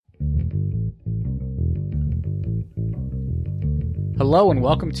Hello and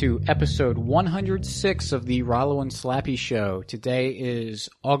welcome to episode 106 of the Rollo and Slappy Show. Today is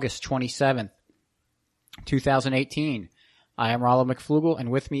August 27th, 2018. I am Rollo McFlugel and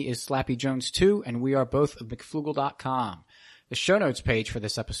with me is Slappy Jones 2 and we are both of McFlugel.com. The show notes page for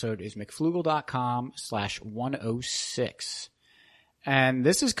this episode is McFlugel.com/106. And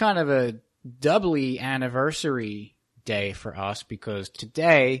this is kind of a doubly anniversary day for us because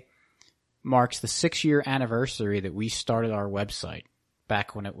today marks the 6-year anniversary that we started our website.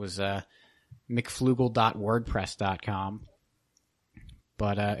 Back when it was mcflugel.wordpress.com.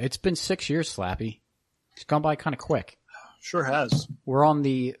 But it's been 6 years, Slappy. It's gone by kind of quick. Sure has. We're on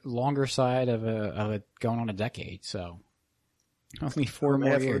the longer side of a going on a decade, so only 4 more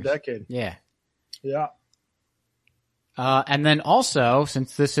years. For a decade. Yeah. Yeah. And then also,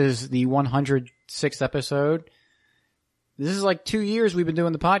 since this is the 106th episode, this is like 2 years we've been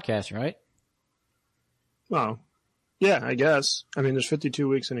doing the podcast, right? Well, yeah, I guess. I mean, there's 52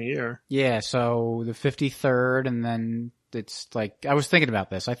 weeks in a year. Yeah, so the 53rd, and then it's like, I was thinking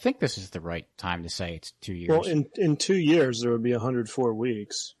about this. I think this is the right time to say it's 2 years. Well, in 2 years, there would be 104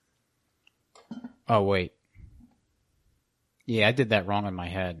 weeks. Oh, wait. Yeah, I did that wrong in my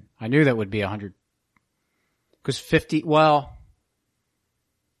head. I knew that would be 100. Because 50, well.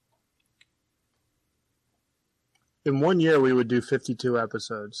 In 1 year, we would do 52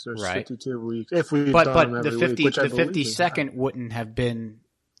 episodes. There's right. 52 weeks. If we've done them every week, which the 52nd wouldn't have been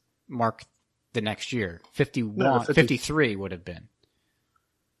marked the next year. 53 would have been.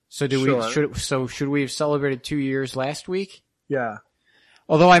 So should we have celebrated 2 years last week? Yeah.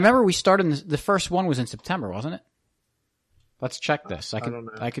 Although I remember we started the first one was in September, wasn't it? Let's check this. I don't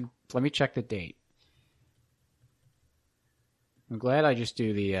know. Let me check the date. I'm glad I just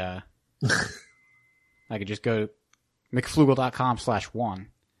do the, I could just go McFlugel.com/1.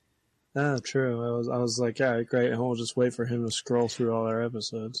 Oh, true. I was like, yeah, great. And we'll just wait for him to scroll through all our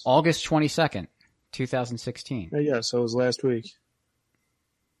episodes. August 22nd, 2016. Yeah, so it was last week.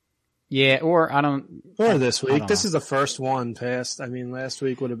 Yeah, or this week. This is the first one past. I mean, last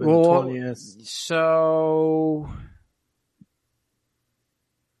week would have been the 20th. So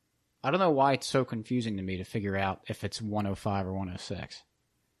I don't know why it's so confusing to me to figure out if it's 105 or 106.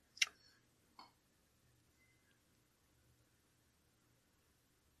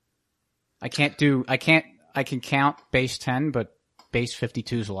 I can count base 10, but base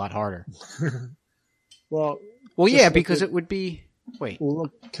 52 is a lot harder. Well, yeah, because it would be, wait. Well,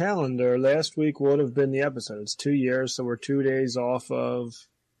 look, calendar, last week would have been the episode. It's 2 years, so we're 2 days off of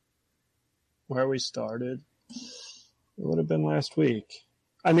where we started. It would have been last week.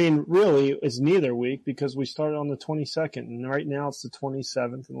 I mean, really, it's neither week because we started on the 22nd, and right now it's the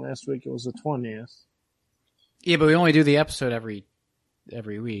 27th, and last week it was the 20th. Yeah, but we only do the episode every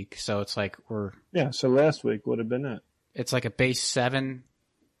week, so it's like so last week would have been it. It's like a base 7.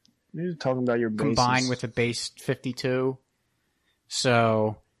 You're talking about your bases. Combined with a base 52.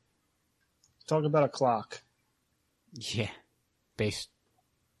 So. Talk about a clock. Yeah. Base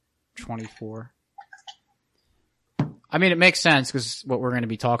 24. I mean, it makes sense because what we're going to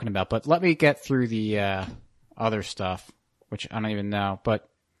be talking about, but let me get through the other stuff, which I don't even know, but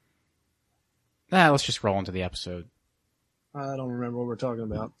let's just roll into the episode. I don't remember what we're talking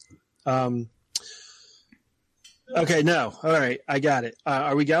about. Okay, no. All right, I got it.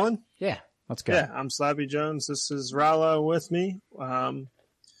 Are we going? Yeah, let's go. Yeah, I'm Slappy Jones. This is Rollo with me on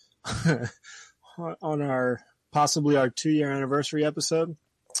our 2-year anniversary episode.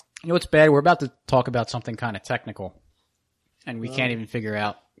 You know what's bad? We're about to talk about something kind of technical, and we can't even figure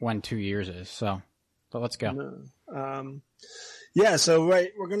out when 2 years is. So let's go. No. Yeah, so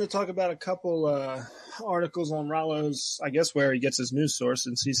we're going to talk about a couple articles on Rollo's, I guess, where he gets his news source,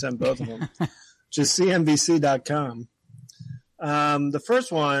 since he sent both of them, just CNBC.com. The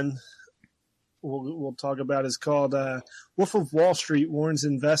first one we'll talk about is called Wolf of Wall Street warns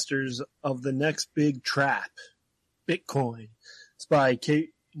investors of the next big trap, Bitcoin. It's by Kate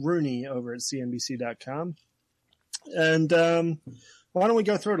Rooney over at CNBC.com. And why don't we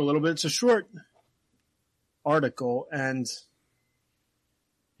go through it a little bit? It's a short article, and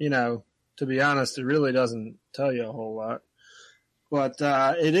to be honest, it really doesn't tell you a whole lot. But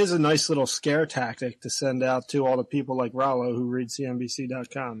it is a nice little scare tactic to send out to all the people like Rollo who read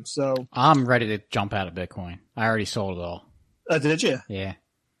CNBC.com. So I'm ready to jump out of Bitcoin. I already sold it all. Did you? Yeah.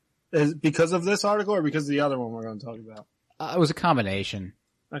 Is it because of this article or because of the other one we're going to talk about? It was a combination.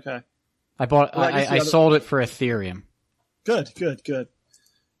 Okay. I sold it for Ethereum. Good.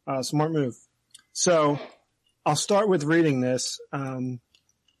 Smart move. So I'll start with reading this, and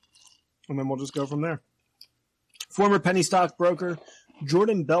then we'll just go from there. Former penny stock broker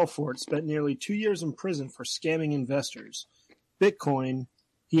Jordan Belfort spent nearly 2 years in prison for scamming investors. Bitcoin,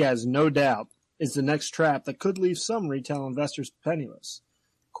 he has no doubt, is the next trap that could leave some retail investors penniless.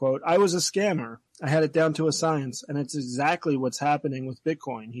 Quote, I was a scammer. I had it down to a science, and it's exactly what's happening with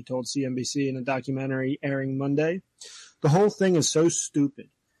Bitcoin, he told CNBC in a documentary airing Monday. The whole thing is so stupid.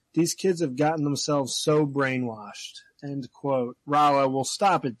 These kids have gotten themselves so brainwashed. End quote. Rollo, we'll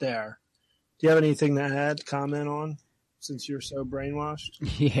stop it there. Do you have anything to add, comment on, since you're so brainwashed?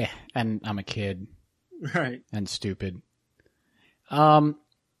 Yeah, and I'm a kid. Right. And stupid. I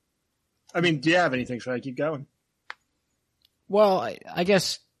mean, do you have anything? Should I keep going? Well, I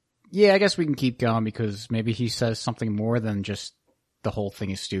guess we can keep going because maybe he says something more than just the whole thing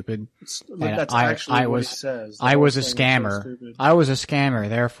is stupid. That's actually what he says. I was a scammer. I was a scammer,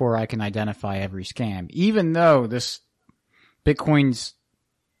 therefore I can identify every scam. Even though this Bitcoin's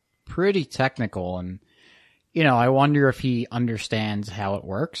pretty technical and, I wonder if he understands how it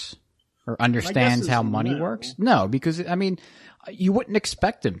works or understands how money works. No, because, you wouldn't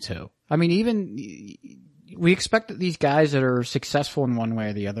expect him to. We expect that these guys that are successful in one way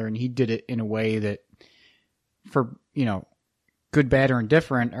or the other, and he did it in a way that for, good, bad, or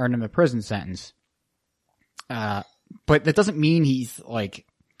indifferent, earned him a prison sentence. But that doesn't mean he's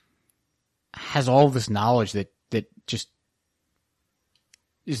has all this knowledge that just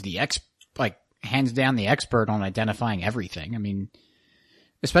is hands down the expert on identifying everything.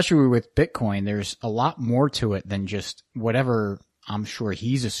 Especially with Bitcoin, there's a lot more to it than just whatever I'm sure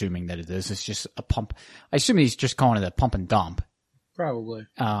he's assuming that it is. It's just a pump. I assume he's just calling it a pump and dump. Probably.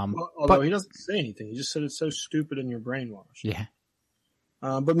 Although he doesn't say anything. He just said it's so stupid and you're brainwashed. Yeah.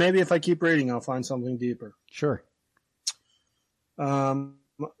 But maybe if I keep reading, I'll find something deeper. Sure. All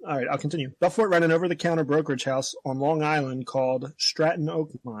right, I'll continue. Belfort ran an over-the-counter brokerage house on Long Island called Stratton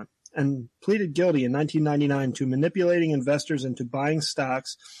Oakmont and pleaded guilty in 1999 to manipulating investors into buying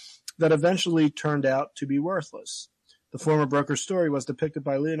stocks that eventually turned out to be worthless. The former broker's story was depicted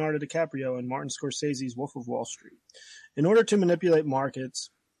by Leonardo DiCaprio in Martin Scorsese's Wolf of Wall Street. In order to manipulate markets,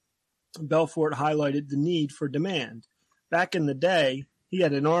 Belfort highlighted the need for demand. Back in the day, he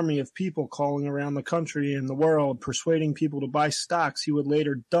had an army of people calling around the country and the world, persuading people to buy stocks he would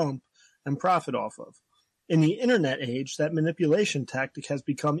later dump and profit off of. In the internet age, that manipulation tactic has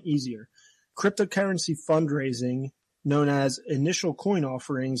become easier. Cryptocurrency fundraising, known as initial coin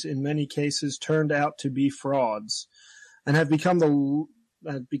offerings, in many cases turned out to be frauds and have become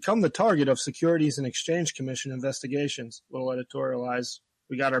the target of Securities and Exchange Commission investigations. Little editorialize.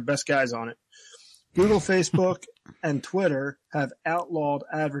 We got our best guys on it. Google, Facebook, and Twitter have outlawed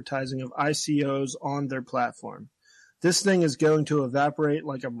advertising of ICOs on their platform. This thing is going to evaporate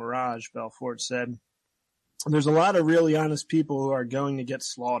like a mirage, Belfort said. There's a lot of really honest people who are going to get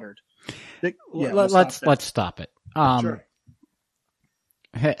slaughtered. Let's stop it. Sure.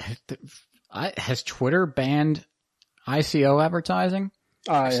 Has Twitter banned ICO advertising?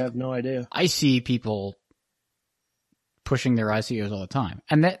 I have no idea. I see people pushing their ICOs all the time.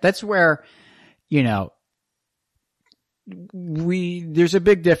 And that's where, there's a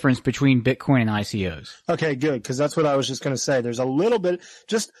big difference between Bitcoin and ICOs. Okay, good. Because that's what I was just going to say. There's a little bit,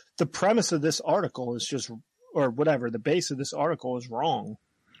 just the premise of this article is just, or whatever, the base of this article is wrong.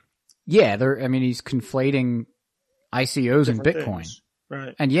 Yeah, he's conflating ICOs and Bitcoin. Things.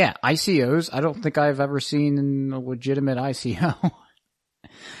 Right. And yeah, ICOs, I don't think I've ever seen a legitimate ICO.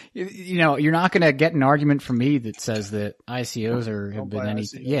 You're not going to get an argument from me that says that ICOs have been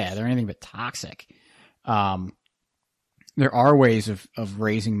anything. Yeah, they're anything but toxic. There are ways of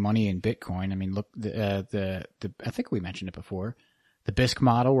raising money in Bitcoin. Look, I think we mentioned it before. The BISC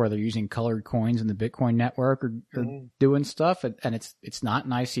model, where they're using colored coins in the Bitcoin network or doing stuff, and it's not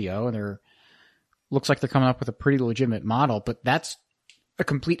an ICO, and looks like they're coming up with a pretty legitimate model, but that's a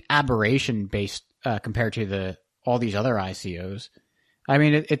complete aberration based compared to all these other ICOs.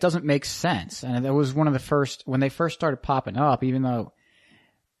 It doesn't make sense, and that was one of the first when they first started popping up. Even though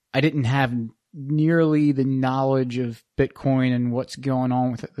I didn't have nearly the knowledge of Bitcoin and what's going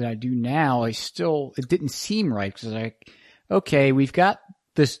on with it that I do now, it didn't seem right because okay, we've got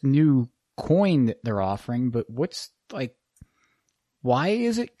this new coin that they're offering, but why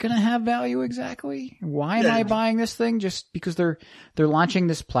is it going to have value exactly? Why am I buying this thing? Just because they're launching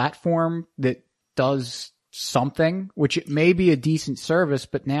this platform that does something, which it may be a decent service,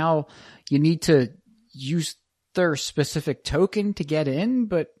 but now you need to use their specific token to get in,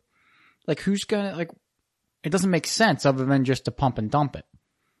 but who's gonna it doesn't make sense other than just to pump and dump it.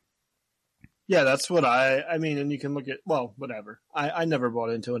 Yeah, that's what and you can look at, whatever. I never bought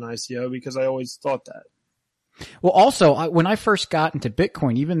into an ICO because I always thought that. Well, also, when I first got into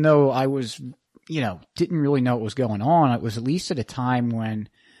Bitcoin, even though I was, didn't really know what was going on. It was at least at a time when,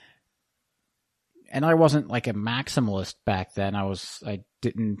 and I wasn't like a maximalist back then. I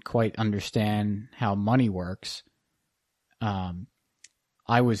didn't quite understand how money works.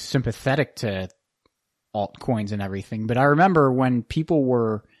 I was sympathetic to altcoins and everything, but I remember when people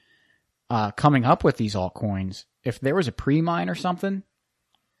were coming up with these altcoins, if there was a pre-mine or something,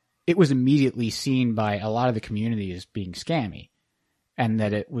 it was immediately seen by a lot of the community as being scammy, and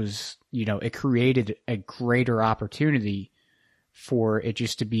that it was, it created a greater opportunity for it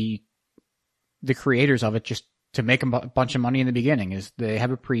just to be the creators of it just to make a bunch of money in the beginning. Is they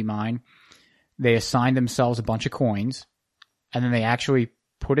have a pre-mine, they assign themselves a bunch of coins, and then they actually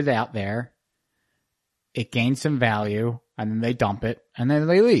put it out there. It gains some value, and then they dump it, and then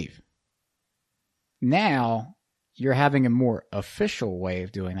they leave. Now, you're having a more official way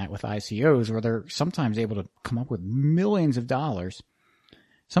of doing that with ICOs, where they're sometimes able to come up with millions of dollars,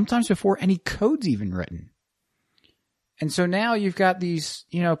 sometimes before any code's even written. And so now you've got these,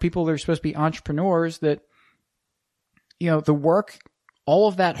 people that are supposed to be entrepreneurs that, the work, all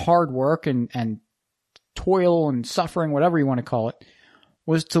of that hard work and toil and suffering, whatever you want to call it,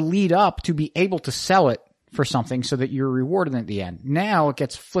 was to lead up to be able to sell it for something so that you're rewarded at the end. Now it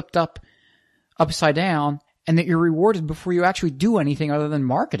gets flipped upside down, and that you're rewarded before you actually do anything other than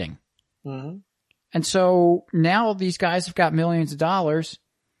marketing. Mm-hmm. And so now these guys have got millions of dollars.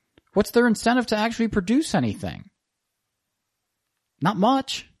 What's their incentive to actually produce anything? Not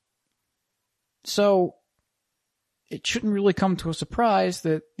much. So it shouldn't really come to a surprise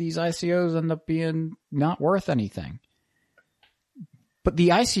that these ICOs end up being not worth anything. But the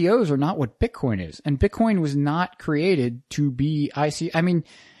ICOs are not what Bitcoin is. And Bitcoin was not created to be ICO. I mean,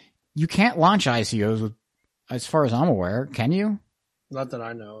 you can't launch ICOs with, as far as I'm aware, can you? Not that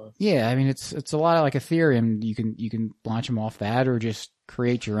I know of. Yeah, I mean, it's a lot of like Ethereum. You can launch them off that, or just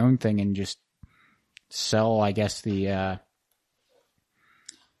create your own thing and just sell, I guess, the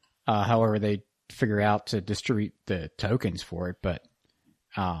however they figure out to distribute the tokens for it. But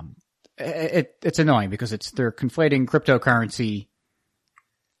it's annoying because they're conflating cryptocurrency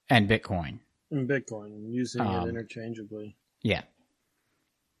and Bitcoin. And Bitcoin, using it interchangeably. Yeah.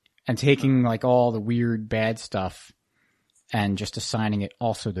 And taking like all the weird bad stuff and just assigning it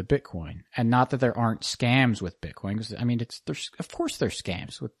also to Bitcoin. And not that there aren't scams with Bitcoin, because I mean, of course there's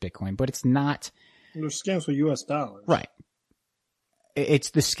scams with Bitcoin, but it's not. There's scams with US dollars. Right. It's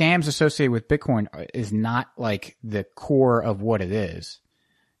the scams associated with Bitcoin is not like the core of what it is.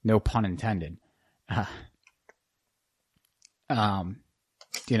 No pun intended.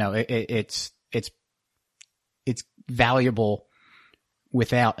 It's valuable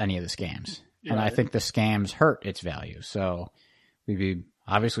without any of the scams. And I think the scams hurt its value. So we'd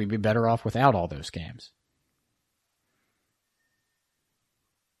obviously be better off without all those scams.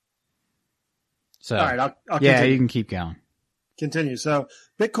 So, all right, I'll yeah, continue. you can keep going. Continue. So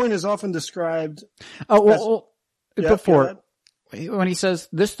Bitcoin is often described. Before, when he says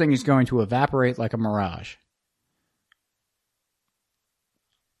this thing is going to evaporate like a mirage,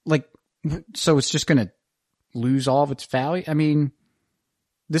 like, so it's just going to lose all of its value. I mean,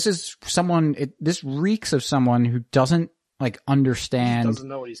 this is this reeks of someone who doesn't like understand. Doesn't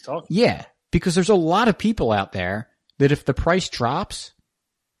know what he's talking about. Yeah, because there's a lot of people out there that if the price drops,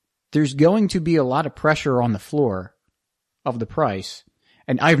 there's going to be a lot of pressure on the floor of the price.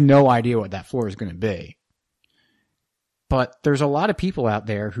 And I have no idea what that floor is going to be. But there's a lot of people out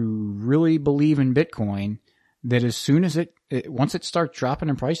there who really believe in Bitcoin that as soon as once it starts dropping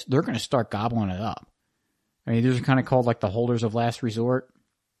in price, they're going to start gobbling it up. I mean, these are kind of called like the holders of last resort.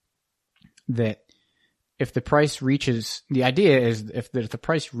 That if the price reaches, the idea is if the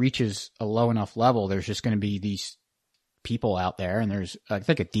price reaches a low enough level, there's just going to be these people out there, and there's, I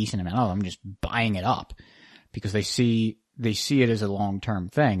think, a decent amount of them just buying it up because they see it as a long-term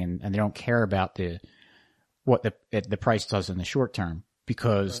thing, and they don't care about what the price does in the short term,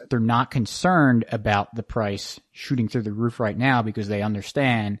 because they're not concerned about the price shooting through the roof right now, because they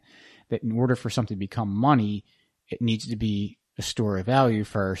understand that in order for something to become money, it needs to be a store of value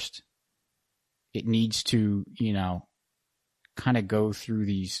first. It needs to, kind of go through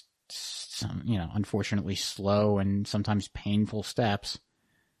these, unfortunately slow and sometimes painful steps.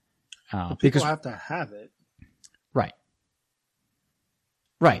 People have to have it. Right.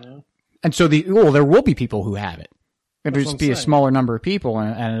 Right. And so there will be people who have it. It'll just be a smaller number of people,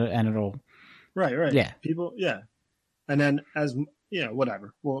 and it'll. Right. Yeah. People. Yeah. And then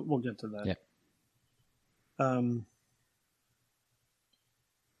whatever. We'll get to that. Yeah.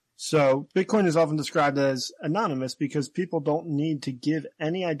 So Bitcoin is often described as anonymous because people don't need to give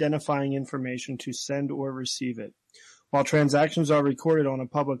any identifying information to send or receive it. While transactions are recorded on a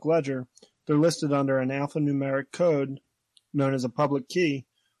public ledger, They're listed under an alphanumeric code known as a public key,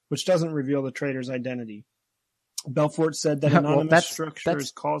 which doesn't reveal the trader's identity. Belfort said that anonymous structure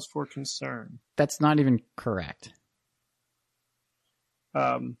is cause for concern. That's not even correct.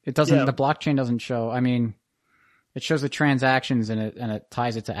 It doesn't. Yeah. The blockchain doesn't show. I mean, it shows the transactions and it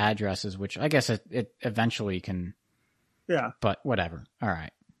ties it to addresses, which I guess it eventually can. Yeah. But whatever. All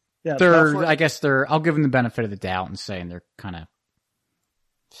right. Yeah. I'll give them the benefit of the doubt and say they're kind of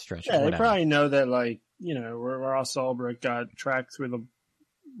stretching. Yeah, they probably know that, like, you know, Ross Ulbricht got tracked through the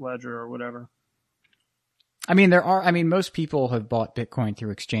ledger or whatever. I mean, most people have bought Bitcoin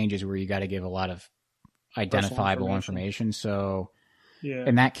through exchanges where you got to give a lot of identifiable information. So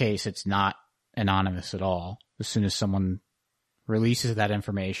in that case, it's not anonymous at all. As soon as someone releases that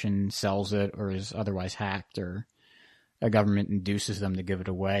information, sells it, or is otherwise hacked, or a government induces them to give it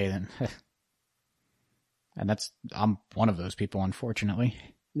away, then and I'm one of those people, unfortunately.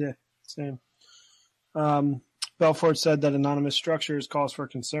 Yeah, same. Belfort said that anonymous structures cause for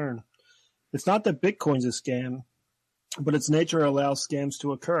concern. It's not that Bitcoin's a scam, but its nature allows scams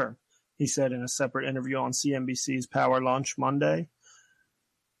to occur, he said in a separate interview on CNBC's Power Lunch Monday.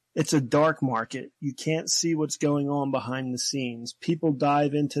 It's a dark market. You can't see what's going on behind the scenes. People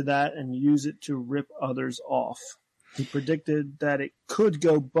dive into that and use it to rip others off. He predicted that it could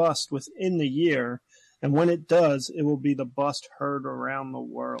go bust within the year, and when it does, it will be the bust heard around the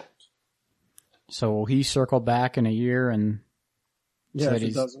world. So will he circle back in a year and yeah, if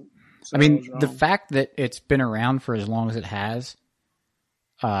he doesn't. I mean, the fact that it's been around for as long as it has,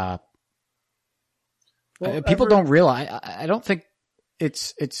 people don't realize. I don't think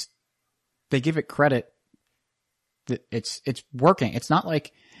it's. They give it credit that it's working. It's not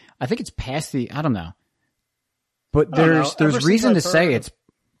like, I think it's past the. I don't know, but there's reason to say it's.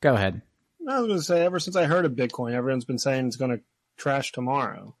 Go ahead. I was going to say, ever since I heard of Bitcoin, everyone's been saying it's going to crash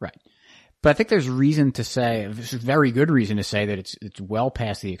tomorrow. Right. But I think there's reason to say, this is very good reason to say that it's well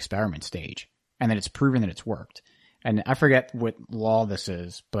past the experiment stage and that it's proven that it's worked. And I forget what law this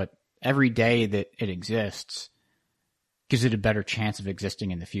is, but every day that it exists gives it a better chance of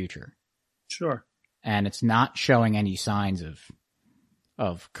existing in the future. Sure. And it's not showing any signs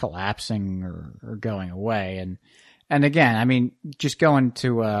of collapsing or going away. And again, I mean, just going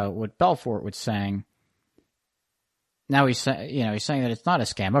to what Belfort was saying. Now he's saying that it's not a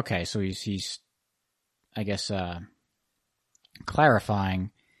scam. Okay, so he's I guess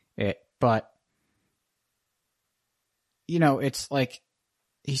clarifying it, but it's like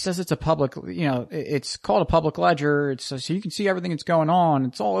he says it's a public, it's called a public ledger. It's so you can see everything that's going on.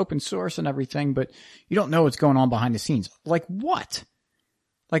 It's all open source and everything, but you don't know what's going on behind the scenes. Like what?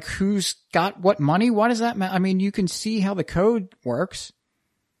 Like who's got what money? What does that matter? I mean, you can see how the code works.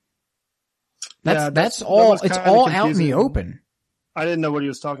 That's all. It's all confusing. Out in the open. I didn't know what he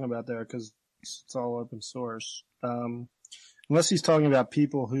was talking about there because it's all open source. Unless he's talking about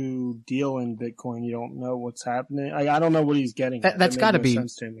people who deal in Bitcoin, you don't know what's happening. I don't know what he's getting. That's got to be.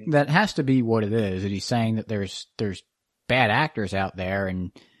 That has to be what it is. That he's saying that there's bad actors out there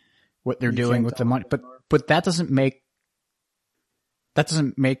and what they're doing with the money. But that doesn't make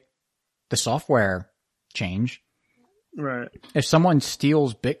the software change. Right. If someone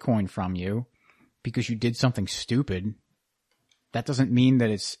steals Bitcoin from you because you did something stupid, that doesn't mean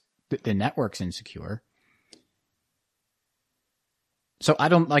that the network's insecure. So I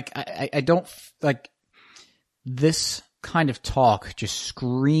don't like this kind of talk just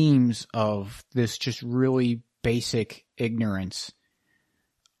screams of this just really basic ignorance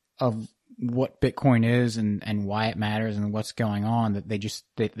of what Bitcoin is and why it matters and what's going on, that they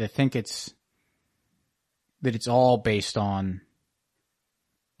think that it's all based on,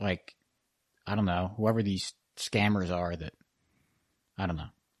 like, I don't know, whoever these scammers are that, I don't know.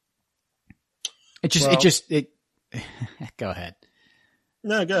 Go ahead.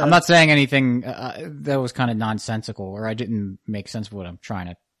 No, go ahead. I'm not saying anything that was kind of nonsensical or I didn't make sense of what I'm trying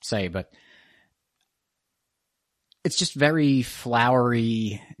to say, but it's just very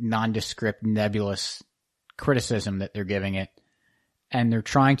flowery, nondescript, nebulous criticism that they're giving it. And they're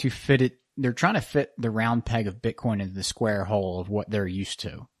trying to fit the round peg of Bitcoin into the square hole of what they're used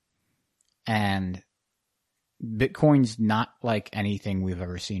to. And Bitcoin's not like anything we've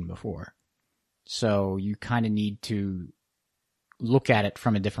ever seen before. So you kind of need to look at it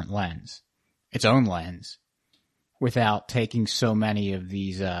from a different lens, its own lens, without taking so many of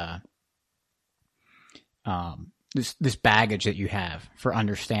these, this baggage that you have for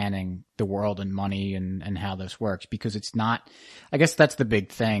understanding the world and money and how this works, because it's not, I guess that's the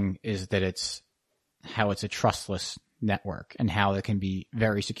big thing, is that it's how it's a trustless network and how it can be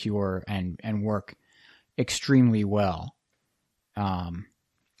very secure and work extremely well.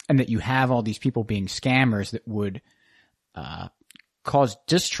 and that you have all these people being scammers that would cause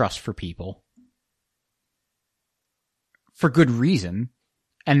distrust for people for good reason,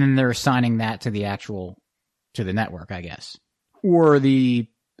 and then they're assigning that to the network, I guess, or the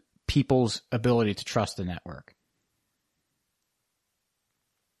people's ability to trust the network.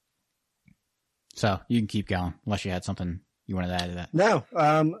 So you can keep going unless you had something you wanted to add to that. No,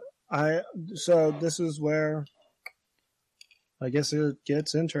 so this is where I guess it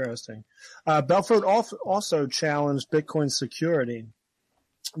gets interesting. Belfort also challenged Bitcoin's security,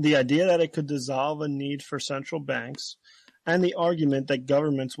 the idea that it could dissolve a need for central banks, and the argument that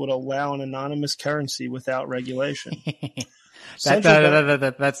governments would allow an anonymous currency without regulation. That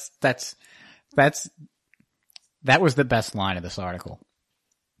was the best line of this article.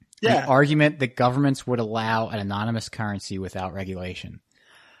 Yeah. The argument that governments would allow an anonymous currency without regulation.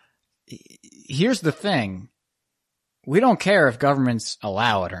 Here's the thing. We don't care if governments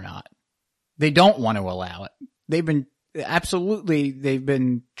allow it or not. They don't want to allow it. They've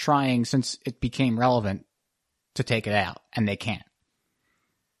been trying since it became relevant to take it out, and they can't.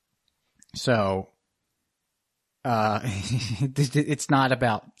 So, it's not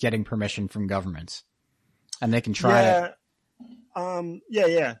about getting permission from governments, and they can try to.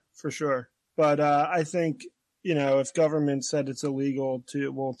 Yeah, for sure. But I think, if government said it's illegal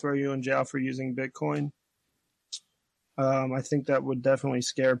we'll throw you in jail for using Bitcoin, I think that would definitely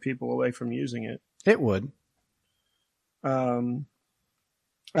scare people away from using it. It would.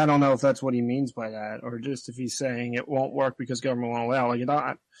 I don't know if that's what he means by that, or just if he's saying it won't work because government won't allow.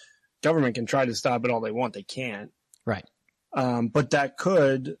 Government can try to stop it all they want. They can't. Right. But that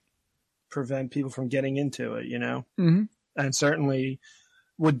could prevent people from getting into it, Mm-hmm. And certainly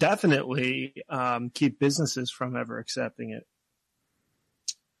would definitely keep businesses from ever accepting it.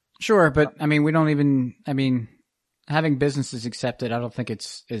 Sure, but having businesses accept it, I don't think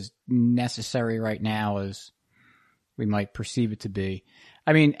it's as necessary right now as we might perceive it to be.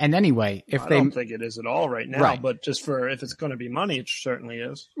 And anyway, I don't think it is at all right now, right. But just if it's going to be money, it certainly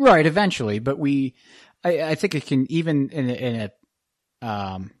is. Right, eventually, but I think it can, even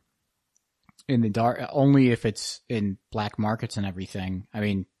in the dark, only if it's in black markets and everything.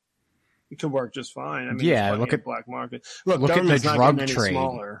 It could work just fine. Yeah, look at black market. Look at the drug trade.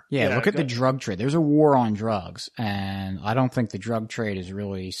 Smaller. Yeah, look at the drug trade. There's a war on drugs, and I don't think the drug trade is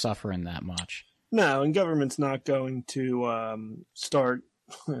really suffering that much. No, and government's not going to start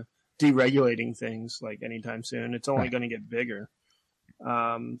deregulating things like anytime soon. It's only going to get bigger.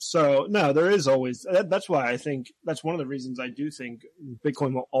 So no, there is always, that's why I think that's one of the reasons I do think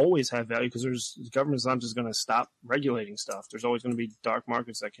Bitcoin will always have value, because the government's not just going to stop regulating stuff. There's always going to be dark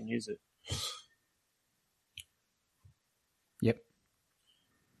markets that can use it. Yep.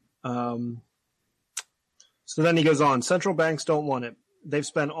 So then he goes on, central banks don't want it. They've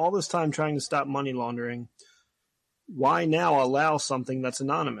spent all this time trying to stop money laundering. Why now allow something that's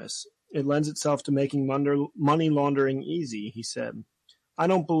anonymous? It lends itself to making money laundering easy, he said. I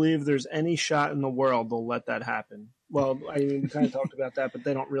don't believe there's any shot in the world they'll let that happen. Well, we kind of talked about that, but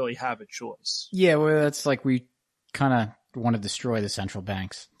they don't really have a choice. Yeah, well, that's like we kind of want to destroy the central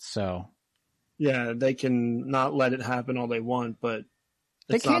banks, so. Yeah, they can not let it happen all they want, but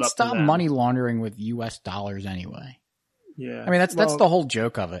they can't stop money laundering with U.S. dollars anyway. Yeah. That's the whole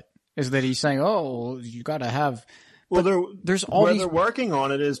joke of it, is that he's saying, oh, you got to have. Well, there's all they're working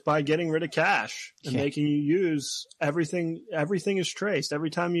on it is by getting rid of cash and making you use everything. Everything is traced. Every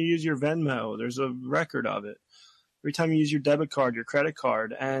time you use your Venmo, there's a record of it. Every time you use your debit card, your credit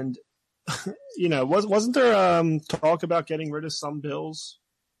card, and wasn't there talk about getting rid of some bills?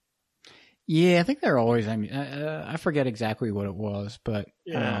 Yeah, I think they're always. I forget exactly what it was, but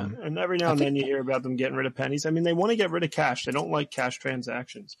yeah, and every now and then you hear about them getting rid of pennies. They want to get rid of cash. They don't like cash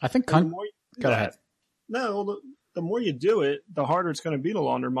transactions. I think. Go ahead. No, the more you do it, the harder it's going to be to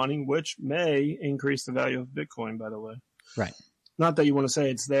launder money, which may increase the value of Bitcoin, by the way. Right. Not that you want to say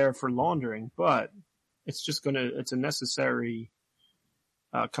it's there for laundering, but it's just it's a necessary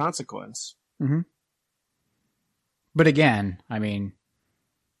consequence. Mm-hmm. But again,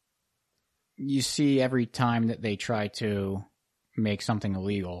 you see every time that they try to make something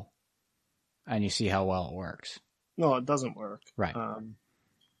illegal, and you see how well it works. No, it doesn't work. Right.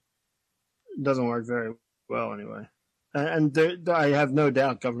 It doesn't work very well anyway. And I have no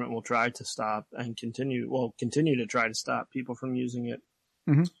doubt government will try to stop and continue to try to stop people from using it.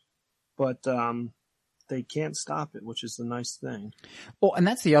 Mm-hmm. But they can't stop it, which is the nice thing. Well, and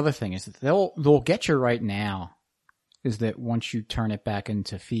that's the other thing, is that they'll get you right now, is that once you turn it back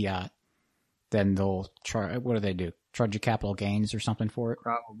into fiat, then they'll what do they do? Charge you capital gains or something for it?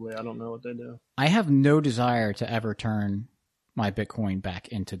 Probably. I don't know what they do. I have no desire to ever turn my Bitcoin back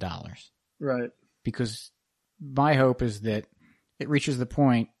into dollars. Right. Because my hope is that it reaches the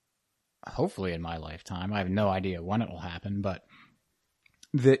point, hopefully in my lifetime, I have no idea when it will happen, but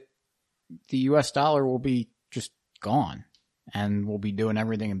that the US dollar will be just gone and we'll be doing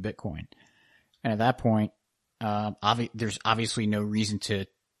everything in Bitcoin. And at that point, there's obviously no reason to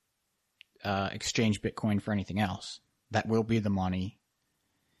exchange Bitcoin for anything else. That will be the money.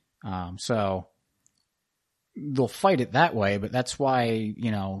 So they'll fight it that way, but that's why,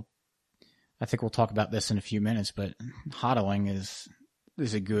 I think we'll talk about this in a few minutes, but hodling is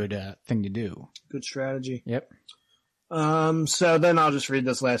a good thing to do. Good strategy. Yep. So then I'll just read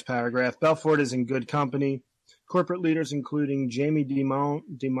this last paragraph. Belfort is in good company. Corporate leaders, including Jamie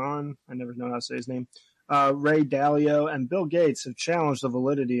Dimon, I never know how to say his name, Ray Dalio, and Bill Gates have challenged the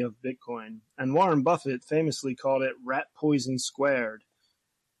validity of Bitcoin. And Warren Buffett famously called it rat poison squared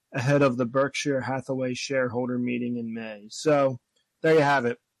ahead of the Berkshire Hathaway shareholder meeting in May. So there you have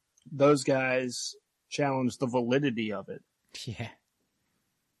it. Those guys challenged the validity of it. Yeah.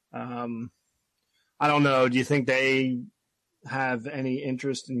 I don't know. Do you think they have any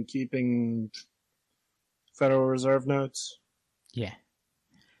interest in keeping Federal Reserve notes? Yeah.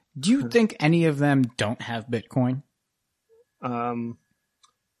 Do you think any of them don't have Bitcoin? Well,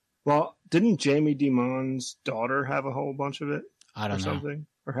 didn't Jamie Dimon's daughter have a whole bunch of it? I don't know. Something?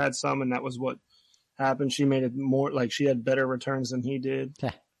 Or had some, and that was what happened. She made it more like she had better returns than he did.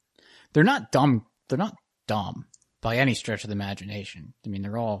 Yeah. They're not dumb. They're not dumb by any stretch of the imagination. I mean,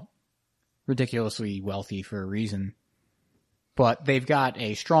 they're all ridiculously wealthy for a reason, but they've got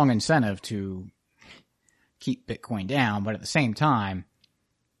a strong incentive to keep Bitcoin down. But at the same time,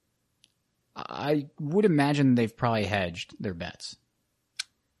 I would imagine they've probably hedged their bets.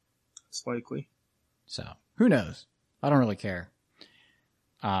 It's likely. So who knows? I don't really care.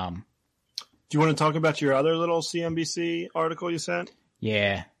 Do you want to talk about your other little CNBC article you sent?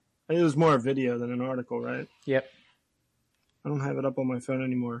 Yeah. I think it was more a video than an article, right? Yep. I don't have it up on my phone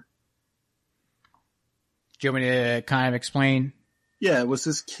anymore. Do you want me to kind of explain? Yeah, it was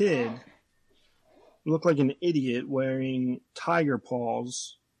this kid who looked like an idiot wearing tiger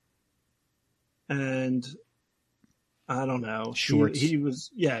paws and I don't know. Shorts. He was,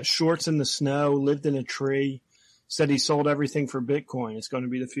 shorts in the snow, lived in a tree, said he sold everything for Bitcoin. It's going to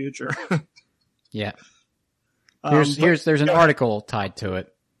be the future. Yeah. There's an article tied to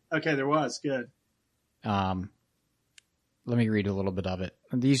it. Okay, there was. Good. Let me read a little bit of it.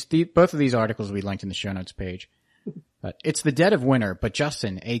 Both of these articles will be linked in the show notes page. But it's the dead of winter, but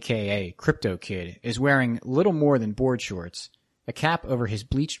Justin, aka Crypto Kid, is wearing little more than board shorts, a cap over his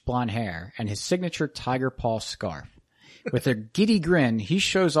bleached blonde hair, and his signature tiger paw scarf. With a giddy grin, he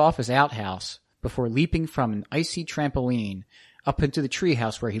shows off his outhouse before leaping from an icy trampoline up into the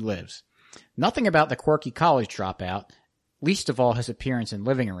treehouse where he lives. Nothing about the quirky college dropout, least of all his appearance and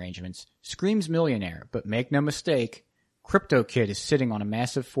living arrangements, screams millionaire, but make no mistake, Crypto Kid is sitting on a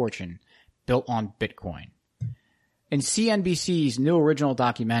massive fortune built on Bitcoin. In CNBC's new original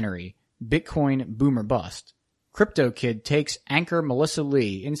documentary, Bitcoin Boom or Bust, Crypto Kid takes anchor Melissa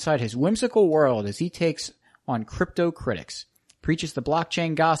Lee inside his whimsical world as he takes on crypto critics, preaches the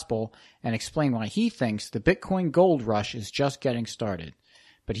blockchain gospel, and explains why he thinks the Bitcoin gold rush is just getting started.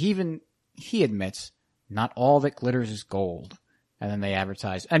 But he admits not all that glitters is gold. And then they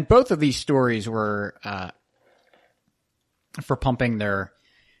advertise. And both of these stories were for pumping their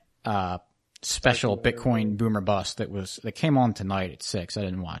special Bitcoin Boom or Bust that came on tonight at 6. I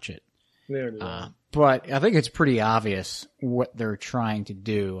didn't watch it. But I think it's pretty obvious what they're trying to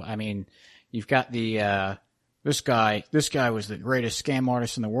do. I mean, you've got this guy was the greatest scam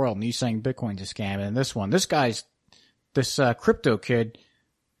artist in the world, and he's saying Bitcoin's a scam. And this Crypto Kid,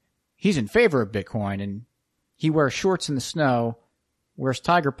 he's in favor of Bitcoin, and he wears shorts in the snow, wears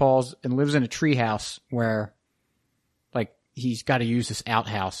tiger paws, and lives in a treehouse where, like, he's got to use this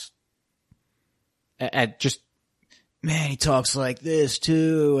outhouse. Man, he talks like this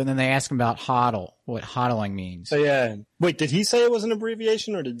too. And then they ask him about hodl, what hodling means. Oh, yeah. Wait, did he say it was an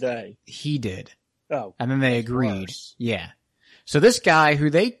abbreviation or did they? He did. Oh. And then they agreed. Worse. Yeah. So this guy who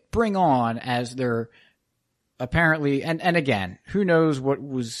they bring on as their apparently, and again, who knows what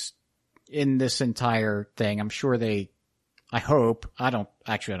was in this entire thing. I'm sure I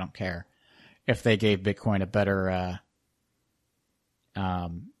don't care if they gave Bitcoin a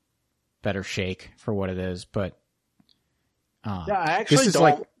better shake for what it is, but yeah, I actually this is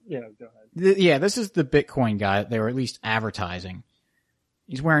don't. Yeah, go ahead. This is the Bitcoin guy that they were at least advertising.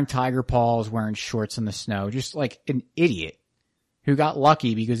 He's wearing tiger paws, wearing shorts in the snow, just like an idiot who got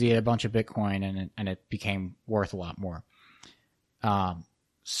lucky because he had a bunch of Bitcoin and it became worth a lot more.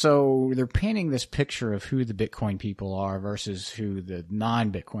 So they're painting this picture of who the Bitcoin people are versus who the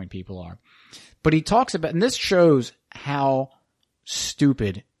non-Bitcoin people are. But he talks about, and this shows how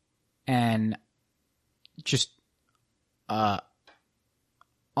stupid and just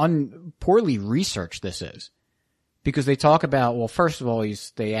poorly researched this is. Because they talk about, well, first of all,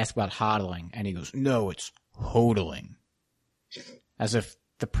 they ask about hodling, and he goes, no, it's hodling. As if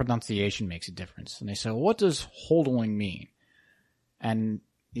the pronunciation makes a difference. And they say, well, what does hodling mean? And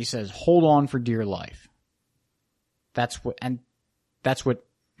he says, hold on for dear life. That's what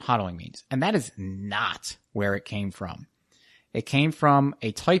hodling means. And that is not where it came from. It came from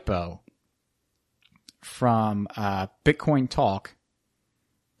a typo from Bitcoin Talk,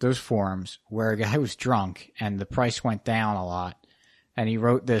 those forums, where a guy was drunk and the price went down a lot. And he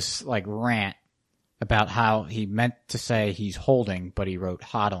wrote this like rant about how he meant to say he's holding, but he wrote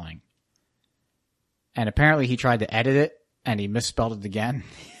hodling. And apparently he tried to edit it and he misspelled it again.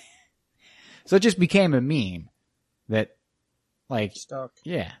 So it just became a meme that, like, stuck.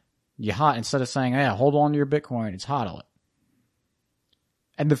 Yeah, you hot, instead of saying, yeah, hold on to your Bitcoin, it's hodl it.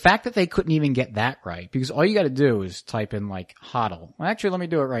 And the fact that they couldn't even get that right, because all you got to do is type in like hodl. Well, actually, let me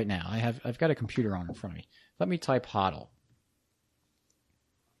do it right now. I've got a computer on in front of me. Let me type hodl.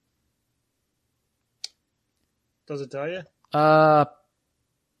 Does it tell you?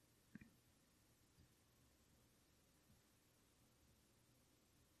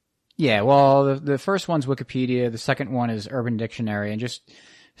 Yeah, well, the first one's Wikipedia, the second one is Urban Dictionary, and just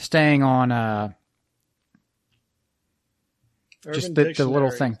staying on just the little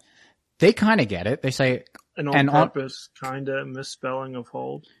thing. They kind of get it. They say an on-purpose kind of misspelling of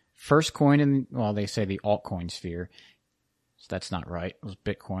hold. First coin in, well, they say the altcoin sphere. So that's not right. It was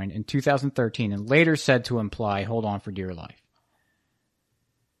Bitcoin in 2013 and later said to imply hold on for dear life.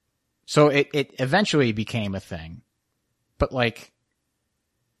 So it eventually became a thing. But like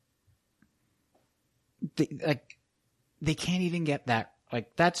they can't even get that.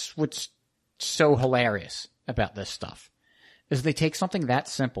 Like, that's what's so hilarious about this stuff, is they take something that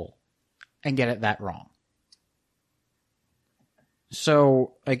simple and get it that wrong.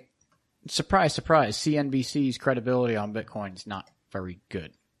 So, like, surprise, surprise, CNBC's credibility on Bitcoin is not very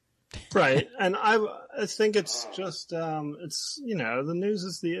good. Right. And I think it's just, it's, you know, the news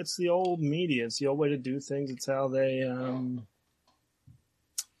is it's the old media. It's the old way to do things. It's how they,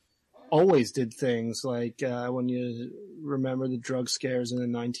 always did things, like when you remember the drug scares in the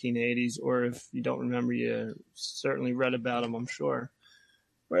 1980s, or if you don't remember, you certainly read about them, I'm sure,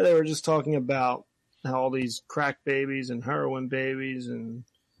 where they were just talking about how all these crack babies and heroin babies and,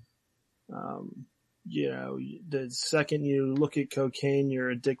 you know, the second you look at cocaine, you're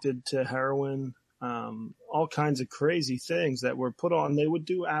addicted to heroin, all kinds of crazy things that were put on. They would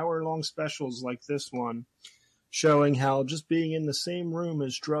do hour-long specials like this one, showing how just being in the same room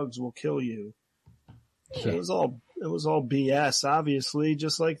as drugs will kill you. Yeah. It was all BS, obviously,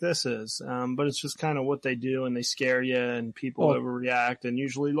 just like this is. But it's just kind of what they do, and they scare you, and people overreact, and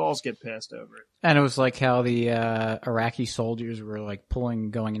usually laws get passed over it. And it was like how the Iraqi soldiers were like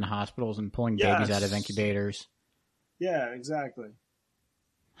going into hospitals and pulling babies out of incubators. Yeah, exactly.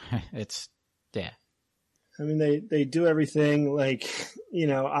 Yeah. I mean, they do everything, like, you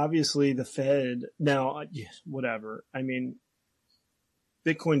know, obviously the Fed, now, whatever. I mean,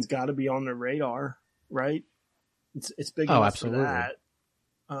 Bitcoin's got to be on their radar, right? It's big enough absolutely. for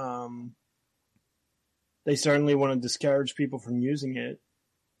that. They certainly want to discourage people from using it.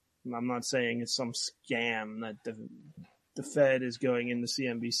 I'm not saying it's some scam that the Fed is going into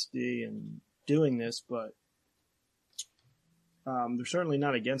CNBC and doing this, but they're certainly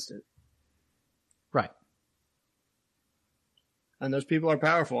not against it. Right. And those people are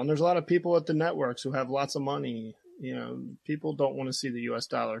powerful. And there's a lot of people at the networks who have lots of money. You know, people don't want to see the US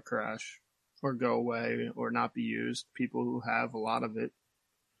dollar crash or go away or not be used. People who have a lot of it.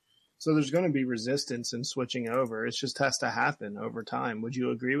 So there's going to be resistance in switching over. It just has to happen over time. Would you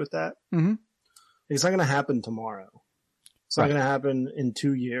agree with that? Mm-hmm. It's not going to happen tomorrow. It's not going to happen in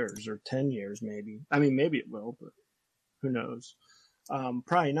 2 years or 10 years, maybe. I mean, maybe it will, but who knows?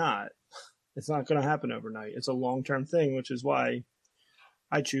 Probably not. It's not going to happen overnight. It's a long-term thing, which is why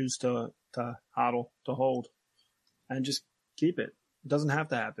I choose to hodl, to hold, and just keep it. It doesn't have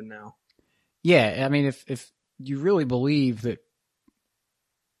to happen now. Yeah, I mean, if you really believe that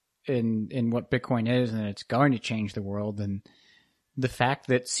in what Bitcoin is and it's going to change the world, then the fact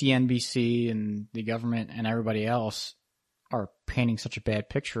that CNBC and the government and everybody else are painting such a bad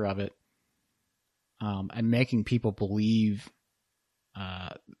picture of it, and making people believe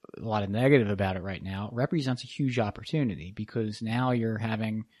a lot of negative about it right now, represents a huge opportunity, because now you're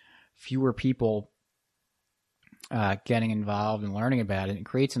having fewer people getting involved and learning about it. It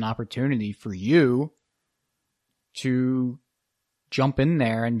creates an opportunity for you to jump in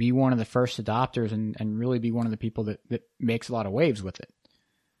there and be one of the first adopters and really be one of the people that makes a lot of waves with it.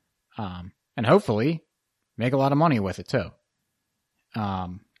 And hopefully make a lot of money with it too.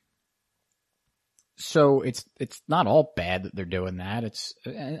 So it's not all bad that they're doing that.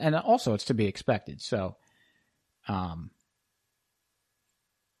 And also it's to be expected. So, I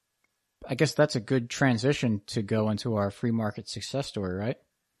guess that's a good transition to go into our free market success story, right?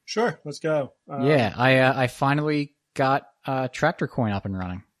 Sure. Let's go. Yeah. I finally got, Tractor Coin up and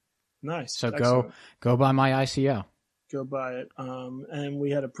running. Nice. So Excellent. go buy my ICO. Go buy it. And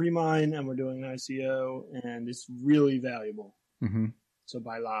we had a pre-mine and we're doing an ICO and it's really valuable. Mm-hmm. So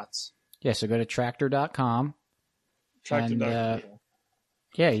buy lots. Yeah. So go to tractor.com. Tractor.com. And,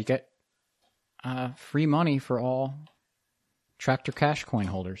 yeah, you get, free money for all Tractor Cash Coin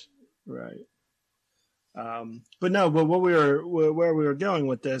holders. Right. But where we were going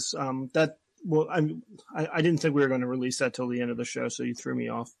with this, I didn't think we were going to release that till the end of the show. So you threw me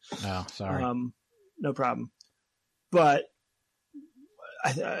off. Oh, sorry. No problem. But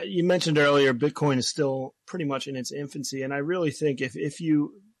you mentioned earlier, Bitcoin is still pretty much in its infancy. And I really think if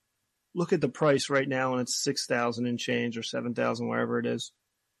you look at the price right now and it's 6,000 and change or 7,000, wherever it is.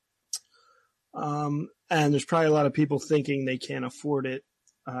 And there's probably a lot of people thinking they can't afford it.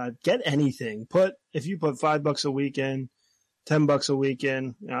 Get anything. If you put $5 a week in, $10 a week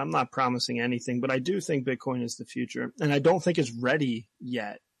in, I'm not promising anything, but I do think Bitcoin is the future. And I don't think it's ready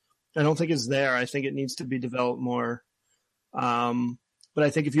yet. I don't think it's there. I think it needs to be developed more. But I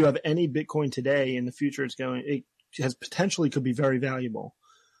think if you have any Bitcoin today, in the future, it has potentially could be very valuable.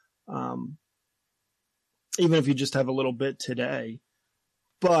 Even if you just have a little bit today,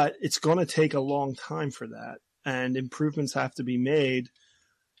 but it's going to take a long time for that. And improvements have to be made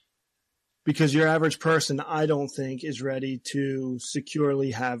because your average person, I don't think, is ready to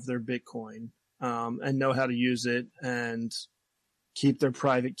securely have their Bitcoin, and know how to use it and keep their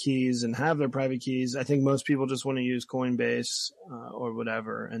private keys and have their private keys. I think most people just want to use Coinbase, or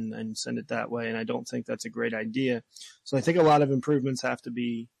whatever and send it that way. And I don't think that's a great idea. So I think a lot of improvements have to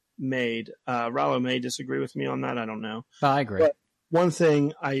be made. Rollo may disagree with me on that. I don't know. I agree. But one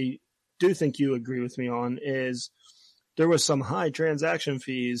thing I do think you agree with me on is there was some high transaction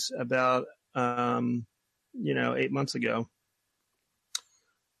fees about, 8 months ago.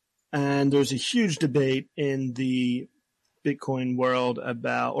 And there's a huge debate in the Bitcoin world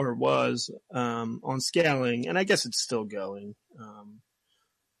about, or was, on scaling. And I guess it's still going.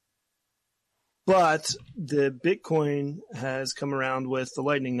 But the Bitcoin has come around with the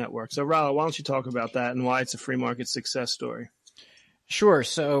Lightning Network. So Rollo, why don't you talk about that and why it's a free market success story? Sure.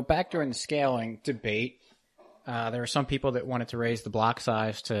 So back during the scaling debate, there were some people that wanted to raise the block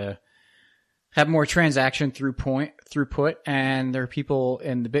size to have more transaction throughput, and there are people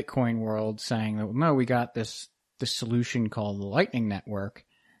in the Bitcoin world saying that, no, we got this solution called the Lightning Network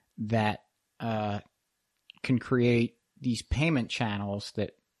that can create these payment channels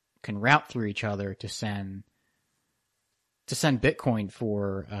that can route through each other to send Bitcoin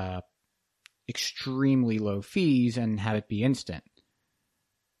for extremely low fees and have it be instant.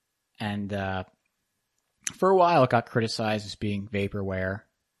 And for a while, it got criticized as being vaporware,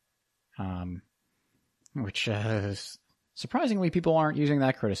 which surprisingly, people aren't using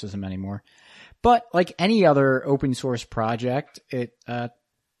that criticism anymore. But like any other open source project, it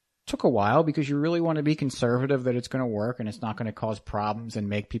took a while because you really want to be conservative that it's going to work and it's not going to cause problems and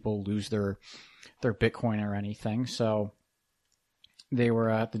make people lose their Bitcoin or anything. So they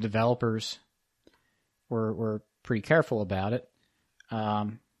were the developers were pretty careful about it.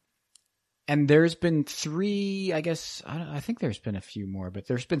 And there's been three, I think there's been a few more, but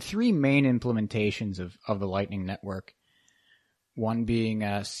there's been three main implementations of the Lightning Network. One being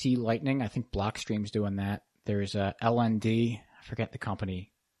C Lightning. I think Blockstream's doing that. There's LND. I forget the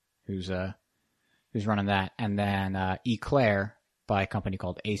company who's running that. And then Eclair by a company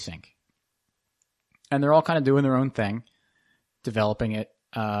called Async. And they're all kind of doing their own thing, developing it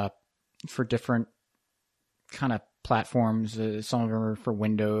for different kind of platforms. Some of them are for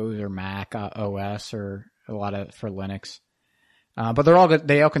Windows or Mac OS, or a lot of for Linux. But they're all good.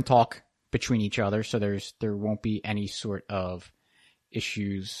 They all can talk between each other, so there won't be any sort of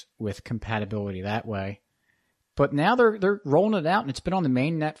issues with compatibility that way. But now they're rolling it out, and it's been on the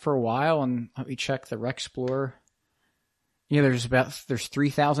main net for a while. And let me check the Rexplorer. Yeah, there's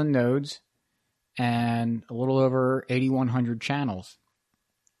 3,000 nodes and a little over 8,100 channels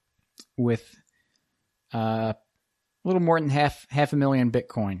with a little more than half a million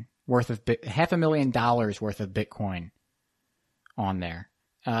Bitcoin worth of $500,000 worth of Bitcoin on there.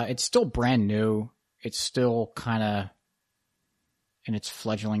 It's still brand new. It's still kind of in its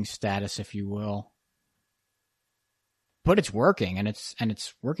fledgling status, if you will. But it's working, and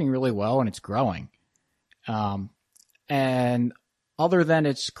it's working really well, and it's growing. And other than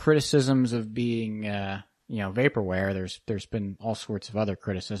its criticisms of being, vaporware, there's been all sorts of other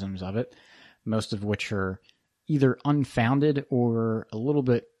criticisms of it, most of which are either unfounded or a little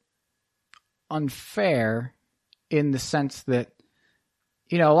bit unfair in the sense that,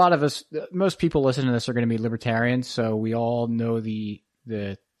 a lot of us, most people listening to this are going to be libertarians, so we all know the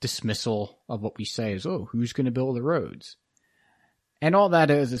dismissal of what we say is, oh, who's going to build the roads? And all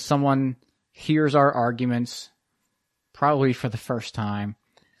that is someone hears our arguments, probably for the first time,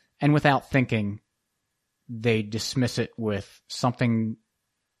 and without thinking, they dismiss it with some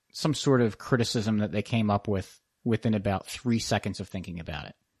sort of criticism that they came up with within about 3 seconds of thinking about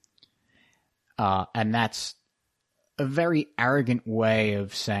it. And that's a very arrogant way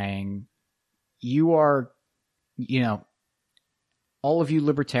of saying you are, all of you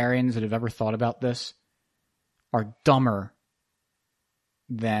libertarians that have ever thought about this are dumber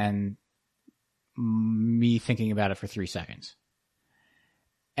than me thinking about it for 3 seconds.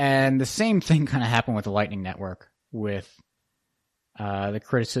 And the same thing kind of happened with the Lightning Network with the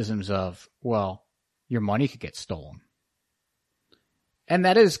criticisms of, well, your money could get stolen. And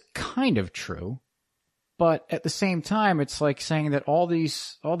that is kind of true. But at the same time, it's like saying that all the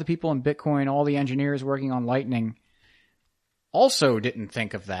people in Bitcoin, all the engineers working on Lightning also didn't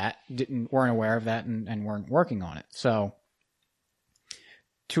think of that, weren't aware of that, and weren't working on it. So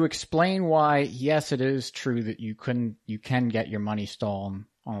to explain why, yes, it is true that you can get your money stolen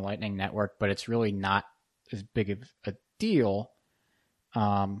on a Lightning Network, but it's really not as big of a deal.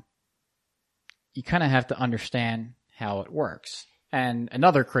 You kind of have to understand how it works. And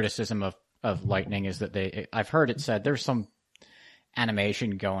another criticism of Lightning is that I've heard it said there's some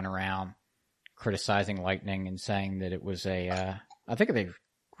animation going around criticizing Lightning and saying that it was I think they're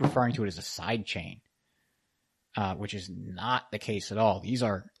referring to it as a side chain, which is not the case at all.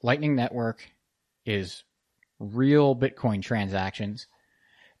 Lightning Network is real Bitcoin transactions,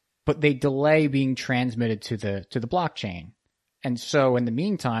 but they delay being transmitted to the blockchain. And so in the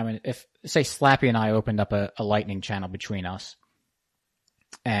meantime, if, say, Slappy and I opened up a Lightning channel between us,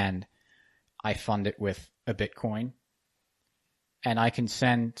 and I fund it with a Bitcoin, and I can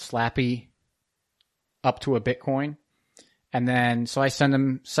send Slappy up to a Bitcoin, and then, so I send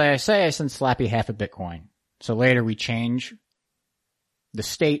him, I send Slappy half a Bitcoin. So later we change the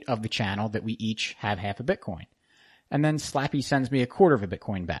state of the channel that we each have half a Bitcoin. And then Slappy sends me a quarter of a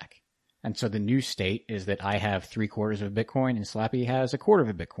Bitcoin back. And so the new state is that I have 3/4 of a Bitcoin and Slappy has a quarter of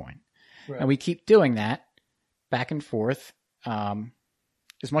a Bitcoin. Right. And we keep doing that back and forth,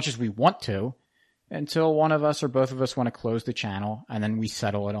 as much as we want to, until one of us or both of us want to close the channel, and then we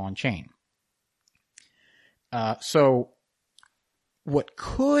settle it on chain. So what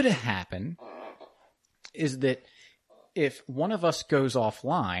could happen is that if one of us goes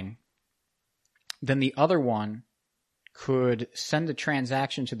offline, then the other one could send a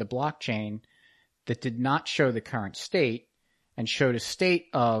transaction to the blockchain that did not show the current state and showed a state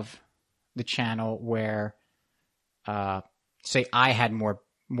of the channel where, say, I had more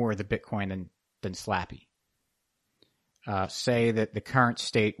of the Bitcoin than Slappy. Say that the current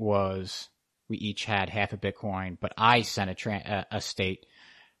state was we each had half a Bitcoin, but I sent a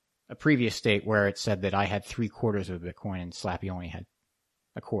previous state where it said that I had 3/4 of a Bitcoin and Slappy only had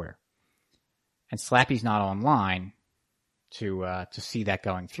a quarter. And Slappy's not online to see that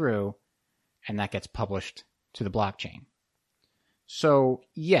going through, and that gets published to the blockchain. So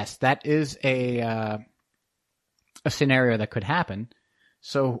yes, that is a scenario that could happen.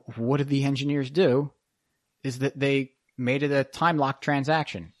 So what did the engineers do? Is that they made it a time lock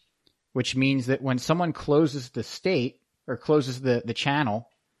transaction, which means that when someone closes the state or closes the channel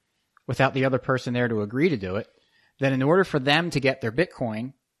without the other person there to agree to do it, then in order for them to get their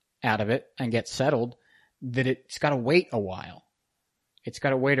Bitcoin out of it and get settled, that it's got to wait a while. It's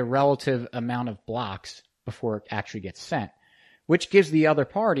got to wait a relative amount of blocks before it actually gets sent, which gives the other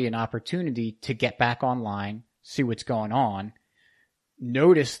party an opportunity to get back online, see what's going on,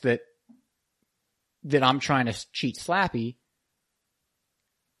 notice that I'm trying to cheat Slappy,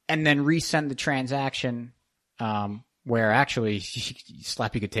 and then resend the transaction where actually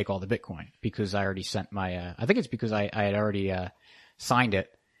Slappy could take all the Bitcoin because I already sent my I think it's because I had already signed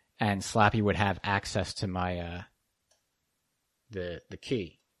it, and Slappy would have access to my the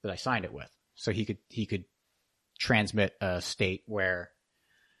key that I signed it with, so he could transmit a state where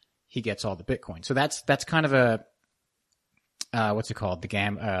he gets all the Bitcoin. So that's kind of a what's it called?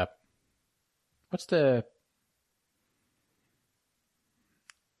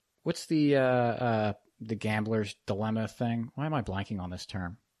 what's the gambler's dilemma thing? Why am I blanking on this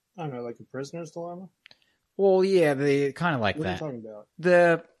term? I don't know, like a prisoner's dilemma? Well, yeah, they kind of like What that. are you talking about?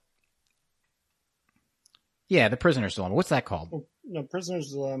 The prisoner's dilemma. What's that called? Well, no,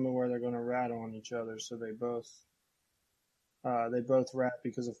 prisoner's dilemma where they're going to rat on each other, so they both rat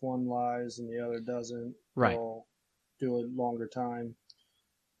because if one lies and the other doesn't, Right. they'll do a longer time.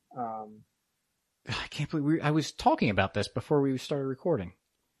 I can't believe I was talking about this before we started recording.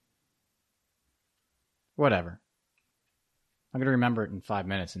 Whatever. I'm going to remember it in 5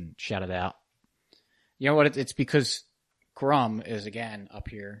 minutes and shout it out. You know what? It's because Grum is, again, up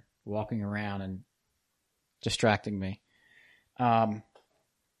here walking around and distracting me.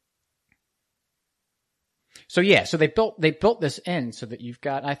 So they built this in so that you've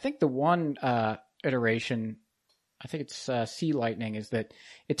got, I think the one iteration, I think it's Sea Lightning, is that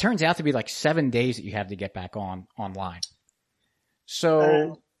it turns out to be like 7 days that you have to get back online.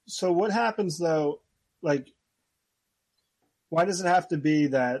 So what happens though? Like, why does it have to be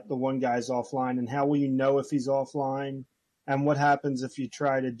that the one guy's offline, and how will you know if he's offline? And what happens if you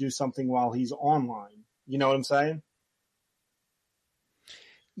try to do something while he's online? You know what I'm saying?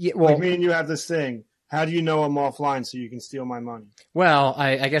 Yeah. Well, like me and you have this thing. How do you know I'm offline so you can steal my money? Well,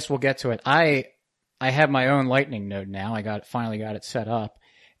 I guess we'll get to it. I have my own Lightning node now. Finally got it set up,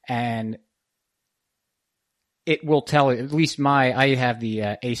 and it will tell, at least I have the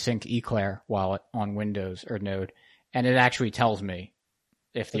async eclair wallet on Windows or Node, and it actually tells me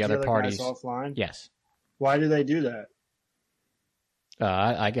if the other party's offline. Yes. Why do they do that?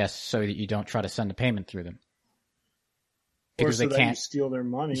 I guess so that you don't try to send a payment through them. Because or so they can't steal their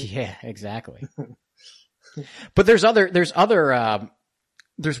money. Yeah, exactly. But there's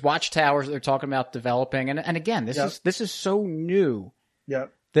watchtowers that they're talking about developing, and again, this is so new.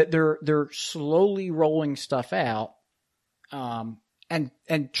 Yep. That they're slowly rolling stuff out, and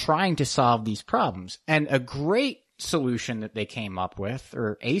trying to solve these problems. And a great solution that they came up with,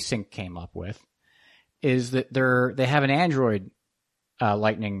 or Async came up with, is that they have an Android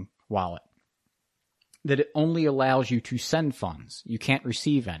Lightning wallet that it only allows you to send funds. You can't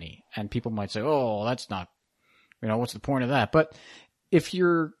receive any. And people might say, "Oh, that's not, what's the point of that?" But if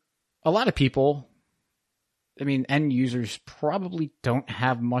you're a lot of people, I mean, end users probably don't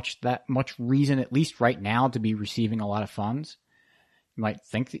have that much reason, at least right now, to be receiving a lot of funds. You might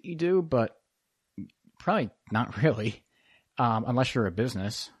think that you do, but probably not really, unless you're a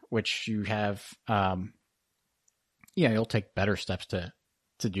business, which you have. You'll take better steps to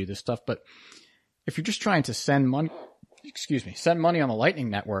do this stuff. But if you're just trying to send money on the Lightning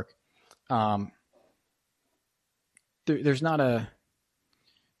Network, there's not a.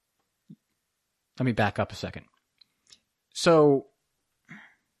 Let me back up a second. So,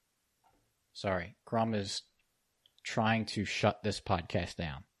 sorry, Grum is trying to shut this podcast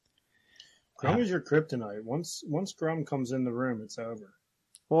down. Grum is your kryptonite. Once Grum comes in the room, it's over.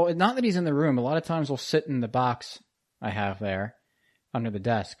 Well, not that he's in the room. A lot of times he'll sit in the box I have there under the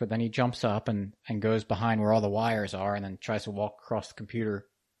desk, but then he jumps up and goes behind where all the wires are and then tries to walk across the computer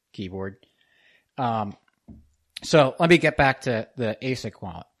keyboard. So let me get back to the ASIC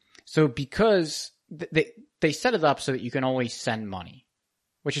wallet. So because they set it up so that you can only send money,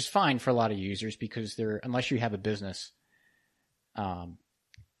 which is fine for a lot of users because unless you have a business,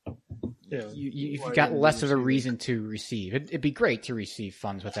 you've got less of a reason to receive. It'd be great to receive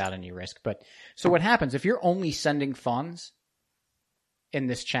funds without any risk. But so what happens if you're only sending funds in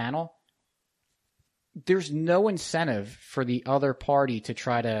this channel? There's no incentive for the other party to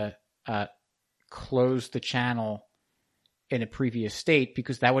try to close the channel in a previous state,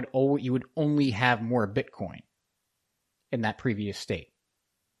 because you would only have more Bitcoin in that previous state.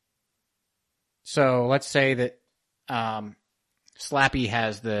 So let's say that Slappy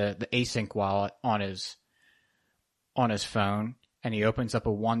has the async wallet on his phone, and he opens up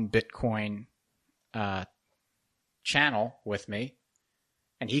a 1 Bitcoin channel with me,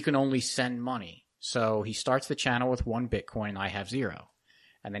 and he can only send money. So he starts the channel with 1 Bitcoin. I have 0.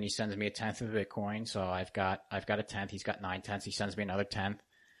 And then he sends me 1/10 of a Bitcoin. So I've got 1/10. He's got 9/10. He sends me another 1/10.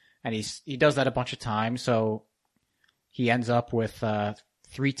 And he does that a bunch of times. So he ends up with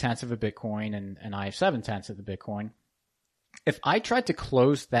 3/10 of a Bitcoin, and I have 7/10 of the Bitcoin. If I tried to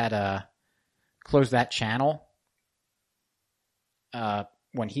close that channel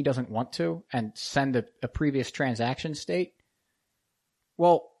when he doesn't want to and send a previous transaction state,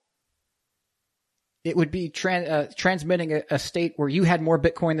 well, it would be transmitting a state where you had more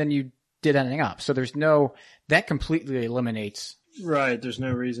Bitcoin than you did anything up. So that completely eliminates. Right. There's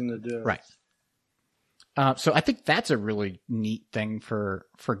no reason to do it. Right. So I think that's a really neat thing for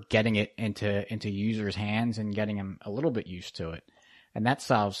getting it into users' hands and getting them a little bit used to it. and that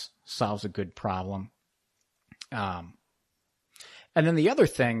solves a good problem. And then the other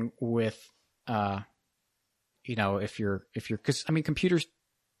thing with, if you're, cause I mean, computers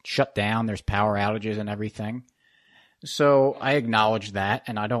shut down, there's power outages and everything. So I acknowledge that.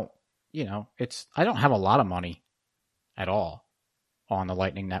 And I don't have a lot of money at all on the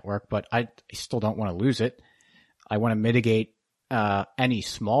Lightning Network, but I still don't want to lose it. I want to mitigate, any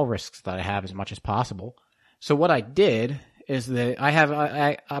small risks that I have as much as possible. So what I did is that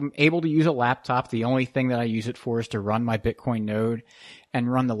I'm able to use a laptop. The only thing that I use it for is to run my Bitcoin node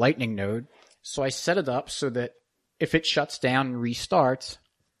and run the Lightning node. So I set it up so that if it shuts down and restarts,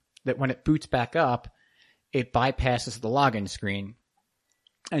 that when it boots back up, it bypasses the login screen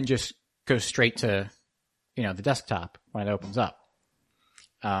and just goes straight to, the desktop when it opens up.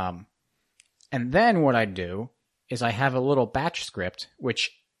 And then what I do is I have a little batch script,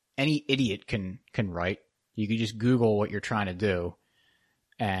 which any idiot can write. You can just Google what you're trying to do,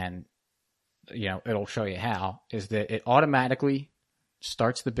 and it'll show you how. Is that it automatically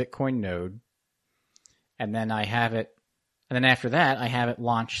starts the Bitcoin node, and then after that I have it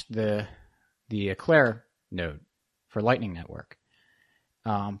launch the Eclair node for Lightning Network.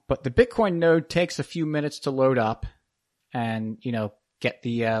 But the Bitcoin node takes a few minutes to load up, and get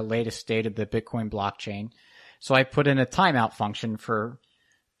the latest state of the Bitcoin blockchain. So I put in a timeout function for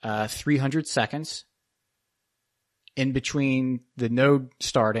 300 seconds. In between the node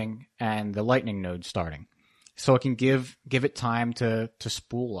starting and the Lightning node starting. So it can give it time to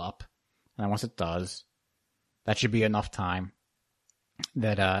spool up. And once it does, that should be enough time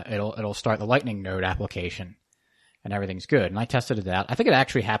that it'll start the Lightning node application and everything's good. And I tested it out. I think it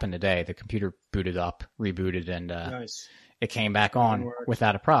actually happened today. The computer booted up, rebooted, and nice. It came back on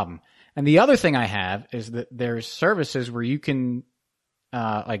without a problem. And the other thing I have is that there's services where you can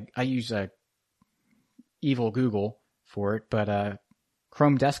I use a evil Google for it, but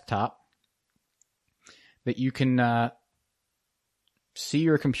Chrome desktop, that you can see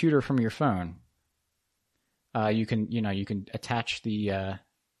your computer from your phone. You can attach the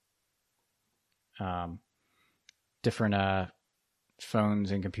different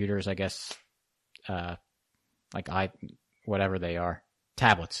phones and computers, I guess, whatever they are,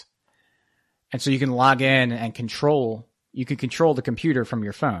 tablets. And so you can log in and control the computer from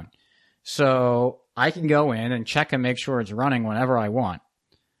your phone. So I can go in and check and make sure it's running whenever I want.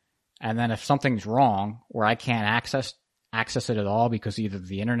 And then if something's wrong or I can't access it at all because either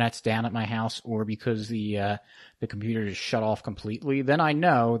the internet's down at my house or because the computer is shut off completely, then I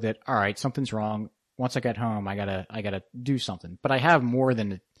know that, all right, something's wrong. Once I get home, I gotta do something. But I have more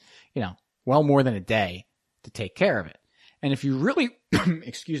than a day to take care of it. And if you really,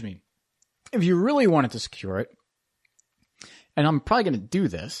 excuse me, if you really wanted to secure it, and I'm probably going to do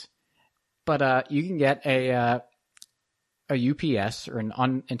this, but you can get a UPS or an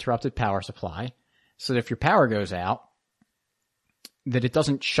uninterrupted power supply, so that if your power goes out, that it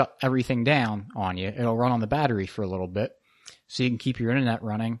doesn't shut everything down on you. It'll run on the battery for a little bit, so you can keep your internet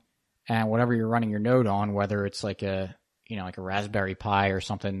running, and whatever you're running your node on, whether it's like a Raspberry Pi or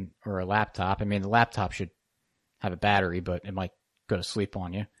something, or a laptop. I mean, the laptop should have a battery, but it might go to sleep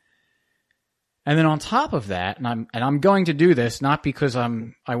on you. And then on top of that, and I'm going to do this not because I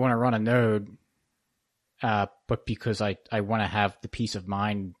want to run a node, but because I want to have the peace of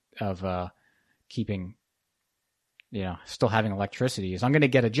mind of keeping, still having electricity, is I'm going to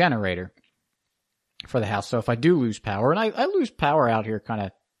get a generator for the house. So if I do lose power, and I lose power out here kind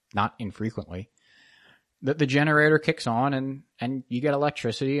of not infrequently, that the generator kicks on and you get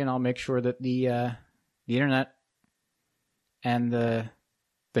electricity, and I'll make sure that the internet and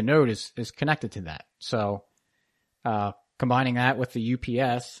the node is connected to that. So, combining that with the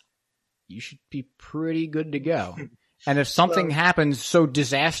UPS, you should be pretty good to go. And if something happens so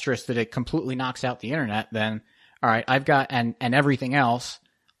disastrous that it completely knocks out the internet, then, all right, I've got, and everything else,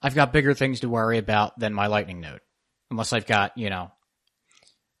 I've got bigger things to worry about than my Lightning node. Unless I've got,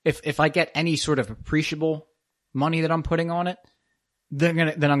 if I get any sort of appreciable money that I'm putting on it, then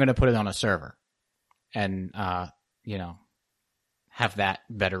I'm gonna put it on a server. And, have that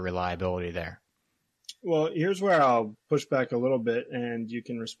better reliability there. Well, here's where I'll push back a little bit and you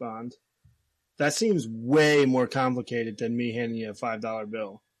can respond. That seems way more complicated than me handing you a $5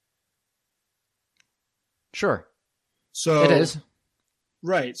 bill. Sure. So it is.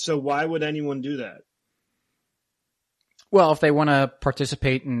 Right. So why would anyone do that? Well, if they want to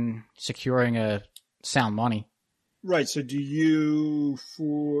participate in securing a sound money. Right. So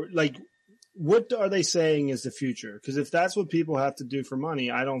what are they saying is the future? Because if that's what people have to do for money,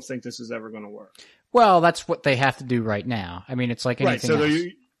 I don't think this is ever going to work. Well, that's what they have to do right now. I mean, it's like anything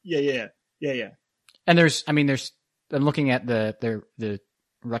else. Yeah. And there's I'm looking at the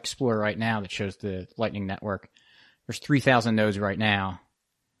Explorer right now that shows the Lightning Network. There's 3,000 nodes right now,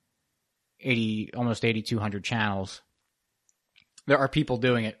 almost 8,200 channels. There are people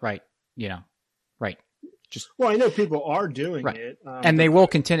doing it right, right. Well, I know people are doing it, and they will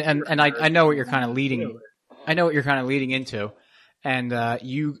continue. And I know what you're kind of leading. I know what you're kind of leading into, and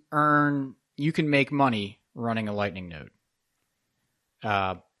you can make money running a Lightning node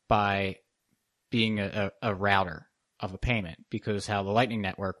by being a router of a payment, because how the Lightning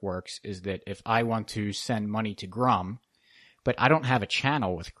Network works is that if I want to send money to Grum, but I don't have a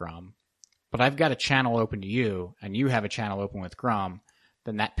channel with Grum, but I've got a channel open to you, and you have a channel open with Grum,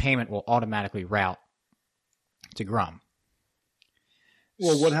 then that payment will automatically route to Grum.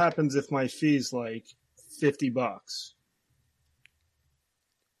 Well, what happens if my fee's like $50?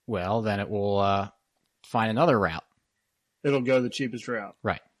 Well, then it will find another route. It'll go the cheapest route.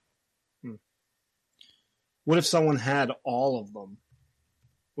 Right. What if someone had all of them?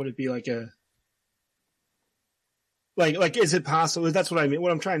 Would it be like is it possible? That's what I mean.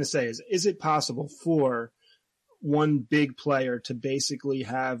 What I'm trying to say is it possible for one big player to basically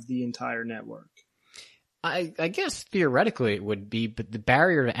have the entire network? I guess theoretically it would be, but the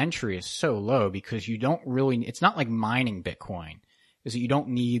barrier to entry is so low because you don't really, it's not like mining Bitcoin, is that you don't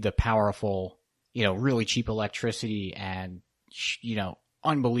need the powerful, really cheap electricity and,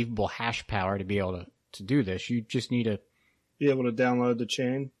 unbelievable hash power to be able to do this. You just need to be able to download the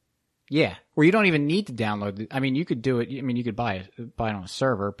chain. Yeah. Or you don't even need to download it. I mean, you could do it. I mean, you could buy it on a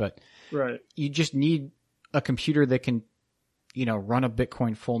server, but you just need a computer that can, run a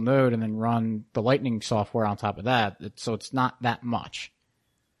Bitcoin full node and then run the Lightning software on top of that. So it's not that much.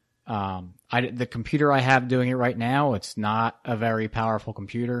 The computer I have doing it right now, it's not a very powerful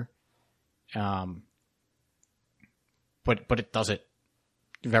computer. But it does it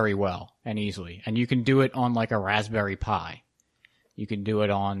very well and easily. And you can do it on like a Raspberry Pi. You can do it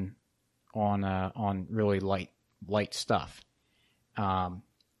on really light stuff. On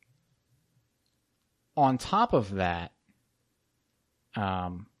top of that,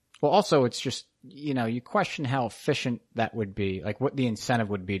 also it's just, you question how efficient that would be, like what the incentive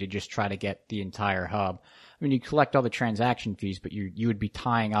would be to just try to get the entire hub. I mean, you collect all the transaction fees, but you would be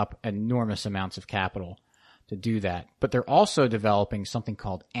tying up enormous amounts of capital to do that. But they're also developing something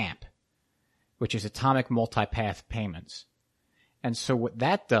called AMP, which is atomic multipath payments. And so what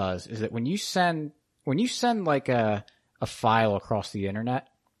that does is that when you send like a file across the internet,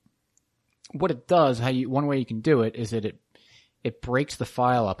 what it does, one way you can do it is that it breaks the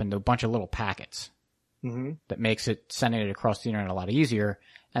file up into a bunch of little packets. Mm-hmm. That makes it sending it across the internet a lot easier.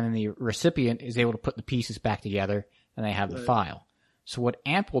 And then the recipient is able to put the pieces back together and they have the file. So what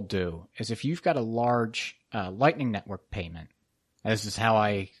AMP will do is if you've got a large Lightning Network payment, this is how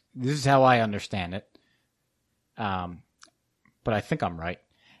I understand it. But I think I'm right,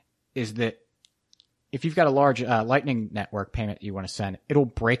 is that if you've got a large Lightning Network payment that you want to send, it'll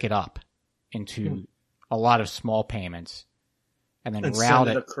break it up into a lot of small payments and then route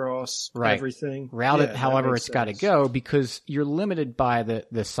it across everything. Route it however it's got to go, because you're limited by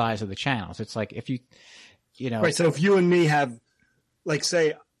the size of the channels. It's like if you know. Right, so if you and me have, like,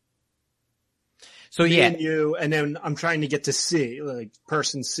 say, me and you, and then I'm trying to get to C, like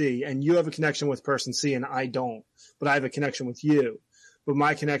person C, and you have a connection with person C and I don't, but I have a connection with you. But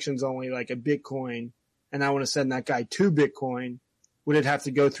my connection's only like a Bitcoin, and I want to send that guy 2 Bitcoin. Would it have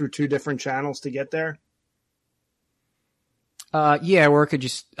to go through 2 different channels to get there? Yeah, or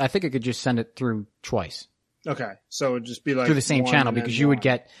I think it could just send it through twice. Okay. So it would just be like through the same channel, because you would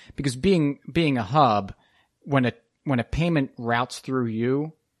get, because being a hub, when a payment routes through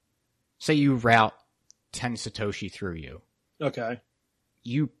you, say you route 10 Satoshi through you. Okay.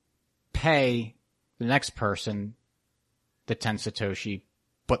 You pay the next person the 10 Satoshi,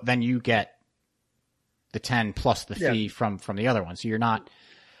 but then you get the 10 plus the fee from the other one. So you're not,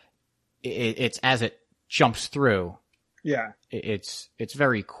 it's as it jumps through. Yeah. It's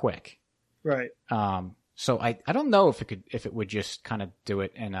very quick. Right. So I don't know if it would just kind of do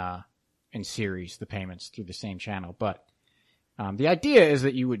it in series, the payments through the same channel. But, the idea is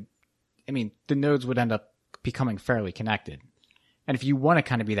that the nodes would end up becoming fairly connected. And if you want to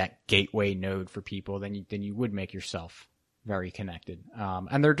kind of be that gateway node for people, then you would make yourself very connected.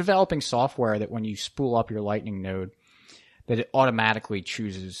 And they're developing software that when you spool up your Lightning node, that it automatically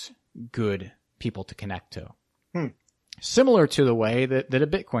chooses good people to connect to. Similar to the way that a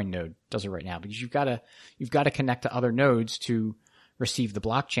Bitcoin node does it right now, because you've got to connect to other nodes to receive the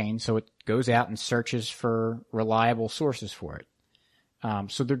blockchain. So it goes out and searches for reliable sources for it.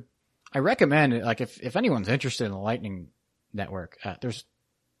 I recommend it. Like if anyone's interested in the Lightning Network, there's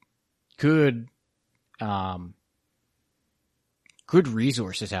good, good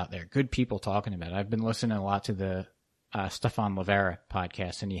resources out there, good people talking about it. I've been listening a lot to the Stefan Livera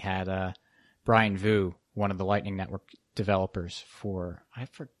podcast, and he had Brian Vu, one of the Lightning Network developers for, I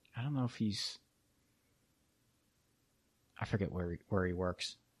don't know if I forget where he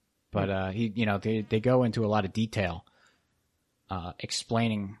works, but they go into a lot of detail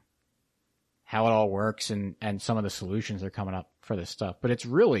explaining how it all works and some of the solutions they're coming up for this stuff. But it's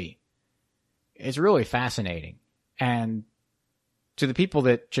really fascinating. And to the people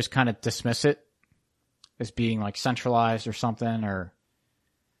that just kind of dismiss it as being like centralized or something and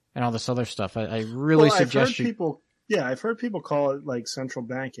all this other stuff, I really suggest I've heard people call it like central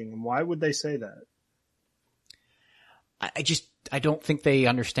banking. And why would they say that? I don't think they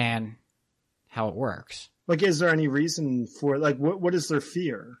understand how it works. Like, is there any reason for, like, what is their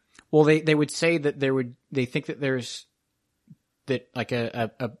fear? Well, they would say that they think that like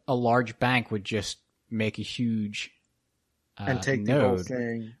a large bank would just make a huge and take node. The whole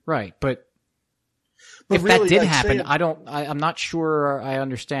thing. Right. But if really, that did like, happen, I'm not sure I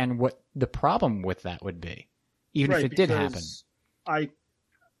understand what the problem with that would be, even if it did happen. I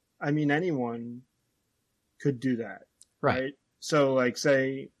mean, anyone could do that. Right. So, like,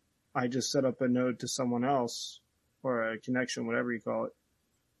 say I just set up a node to someone else or a connection, whatever you call it,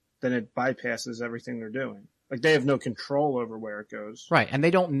 then it bypasses everything they're doing. Like, they have no control over where it goes. Right. And they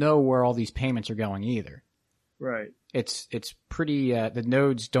don't know where all these payments are going either. Right. It's pretty, the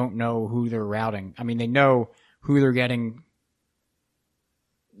nodes don't know who they're routing. I mean, they know who they're getting,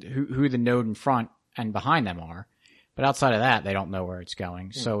 who the node in front and behind them are. But outside of that, they don't know where it's going.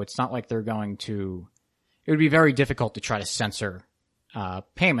 Mm. So it's not like they're going to, it would be very difficult to try to censor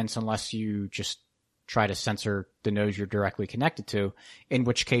payments unless you just try to censor the nodes you're directly connected to, in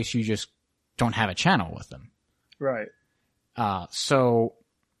which case you just don't have a channel with them. Right. So,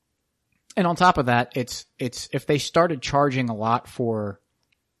 and on top of that, it's if they started charging a lot for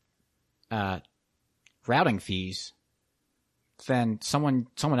routing fees, then someone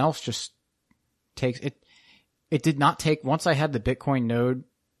else just takes it. It did not take, once I had the Bitcoin node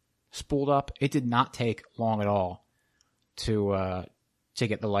spooled up, it did not take long at all to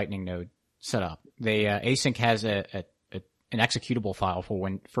get the Lightning node set up. They async has an executable file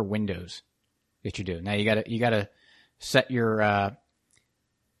for Windows that you do. Now you gotta set your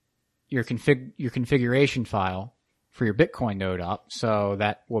configuration file for your Bitcoin node up. So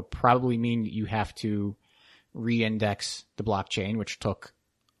that would probably mean you have to re-index the blockchain, which took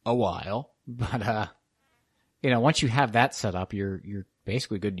a while. But once you have that set up, you're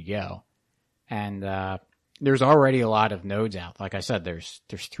basically good to go. And there's already a lot of nodes out. Like I said, there's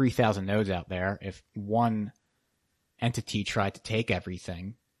 3,000 nodes out there. If one entity tried to take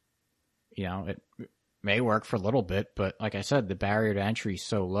everything, it may work for a little bit, but like I said, the barrier to entry is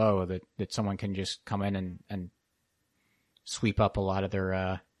so low that someone can just come in and sweep up a lot of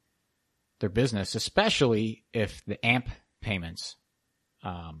their business, especially if the AMP payments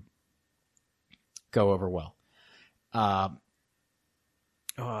go over well. I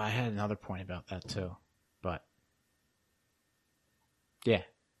had another point about that too, but yeah,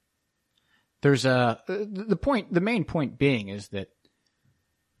 there's the main point being is that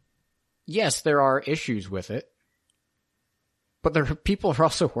yes, there are issues with it, but people are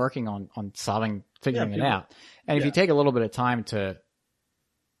also working on figuring it out. And if you take a little bit of time to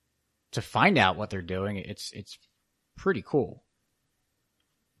find out what they're doing, it's pretty cool.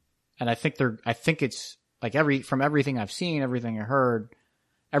 And I think it's like from everything I've seen, everything I heard,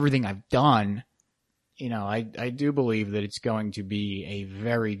 everything I've done, I do believe that it's going to be a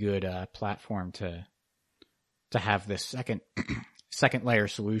very good platform to have this second layer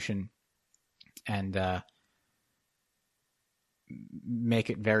solution and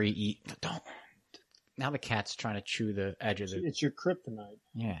make it very now the cat's trying to chew the edge of it. It's your kryptonite.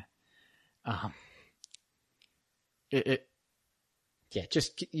 Yeah.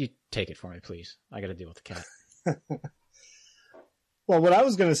 Just you take it for me, please. I got to deal with the cat. Well, what I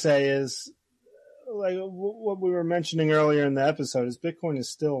was going to say is, like what we were mentioning earlier in the episode, is Bitcoin is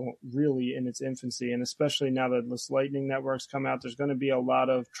still really in its infancy, and especially now that this Lightning networks come out, there's going to be a lot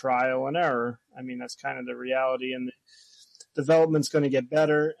of trial and error. I mean, that's kind of the reality, and the development's going to get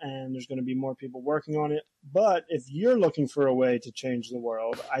better, and there's going to be more people working on it. But if you're looking for a way to change the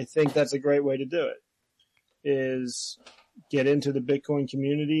world, I think that's a great way to do it, is get into the Bitcoin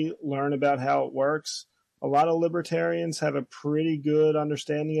community, learn about how it works. A lot of libertarians have a pretty good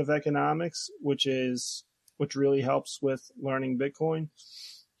understanding of economics, which really helps with learning Bitcoin.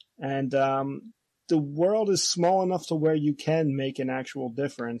 And the world is small enough to where you can make an actual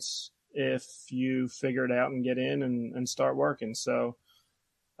difference if you figure it out and get in and start working. So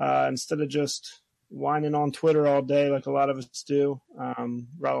instead of just whining on Twitter all day like a lot of us do.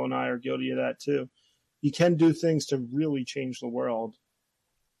 Rollo and I are guilty of that too. You can do things to really change the world.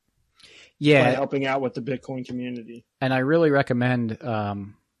 Yeah. By helping out with the Bitcoin community. And I really recommend, not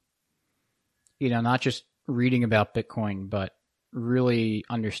just reading about Bitcoin, but really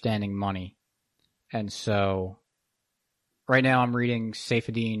understanding money. And so right now I'm reading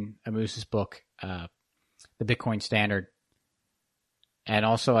Saifedean Ammous's book, The Bitcoin Standard. And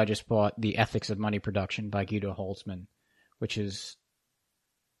also I just bought The Ethics of Money Production by Guido Holzman, which is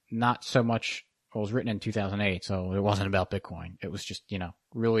not so much, it was written in 2008, so it wasn't about Bitcoin. It was just,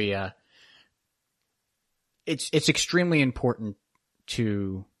 really, it's extremely important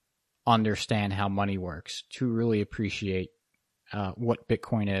to understand how money works, to really appreciate what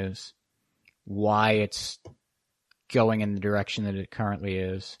Bitcoin is, why it's going in the direction that it currently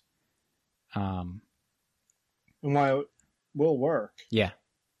is, and why it will work. Yeah,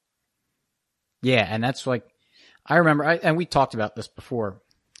 and that's like, I remember, and we talked about this before,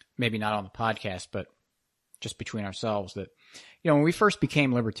 maybe not on the podcast, but just between ourselves, that when we first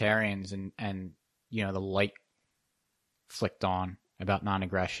became libertarians and the light flicked on about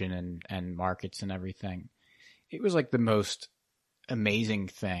non-aggression and markets and everything, it was like the most amazing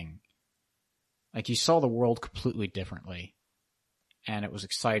thing. Like, you saw the world completely differently, and it was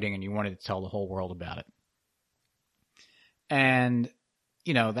exciting, and you wanted to tell the whole world about it. And,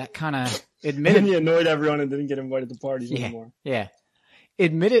 that kind of And you annoyed everyone and didn't get invited to parties anymore. Yeah.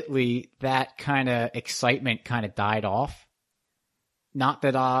 Admittedly, that kind of excitement kind of died off. Not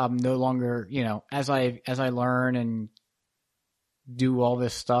that I'm no longer, as I learn and do all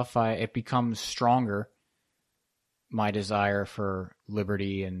this stuff, it becomes stronger. My desire for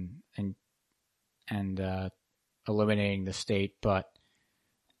liberty and eliminating the state, but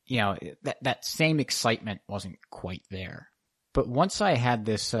that same excitement wasn't quite there. But once I had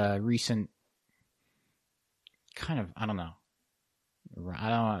this recent kind of, I don't know,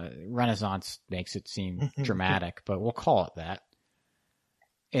 Renaissance makes it seem dramatic, but we'll call it that.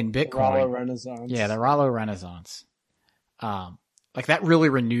 In Bitcoin, the Rollo Renaissance. Yeah, the Rollo Renaissance. Like, that really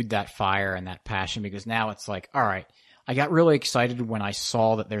renewed that fire and that passion, because now it's like, all right, I got really excited when I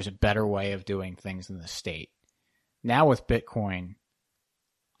saw that there's a better way of doing things in the state. Now with Bitcoin,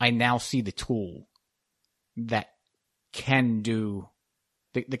 I now see the tool that can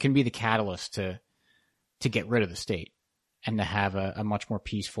that can be the catalyst to get rid of the state and to have a much more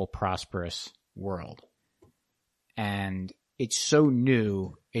peaceful, prosperous world. And it's so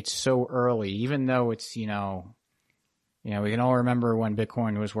new, it's so early, even though it's, we can all remember when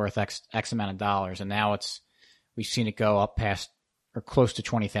Bitcoin was worth X amount of dollars, and now we've seen it go up past or close to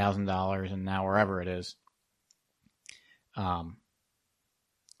 $20,000, and now wherever it is. But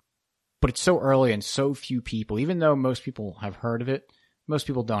it's so early and so few people, even though most people have heard of it, most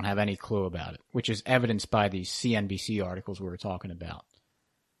people don't have any clue about it, which is evidenced by these CNBC articles we were talking about.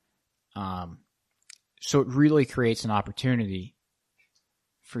 So it really creates an opportunity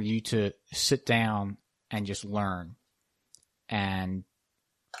for you to sit down and just learn and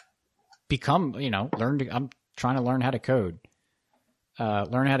become, I'm trying to learn how to code.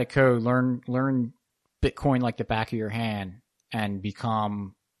 Learn how to code, learn Bitcoin like the back of your hand, and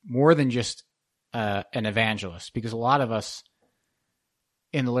become more than just an evangelist, because a lot of us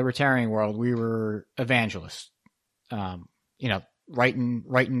in the libertarian world, we were evangelists,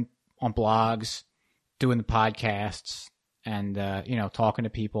 writing on blogs, doing the podcasts, and, talking to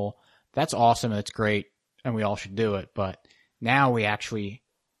people. That's awesome. That's great. And we all should do it. But now we actually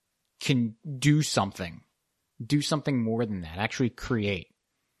can do something more than that, actually create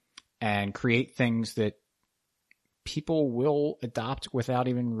things that people will adopt without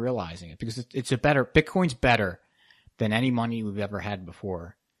even realizing it, because Bitcoin's better than any money we've ever had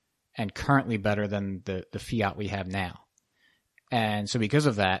before, and currently better than the fiat we have now. And so because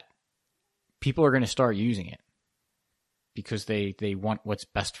of that, people are going to start using it because they want what's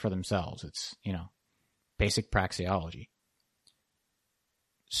best for themselves. It's, basic praxeology.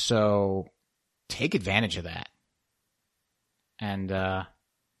 So take advantage of that and,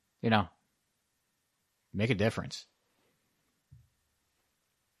 make a difference.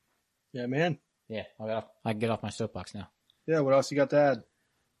 Yeah, man. Yeah, I can get off my soapbox now. Yeah, what else you got to add?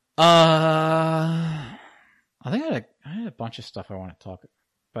 I think I had a bunch of stuff I want to talk,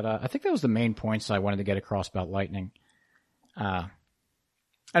 but I think that was the main points I wanted to get across about Lightning.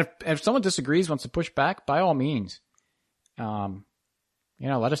 If someone disagrees, wants to push back, by all means,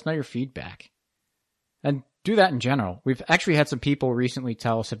 let us know your feedback, and do that in general. We've actually had some people recently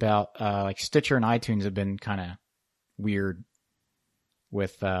tell us about like Stitcher and iTunes have been kind of weird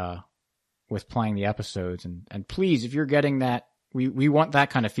with playing the episodes, and please, if you're getting that, we want that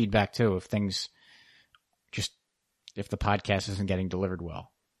kind of feedback too. If things if the podcast isn't getting delivered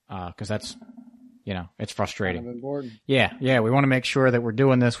well. Cause that's, it's frustrating. Kind of important. Yeah. We want to make sure that we're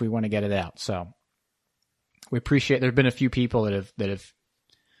doing this. We want to get it out. So we appreciate, there've been a few people that have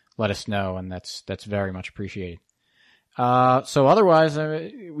let us know, and that's very much appreciated. So otherwise, do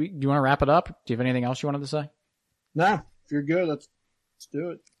you want to wrap it up? Do you have anything else you wanted to say? No, if you're good, let's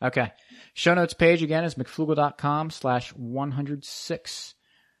do it. Okay. Show notes page again is mcflugel.com/106.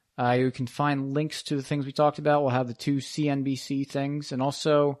 You can find links to the things we talked about. We'll have the 2 CNBC things, and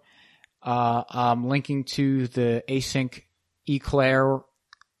also I'm linking to the async eclair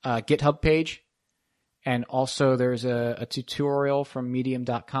GitHub page. And also there's a tutorial from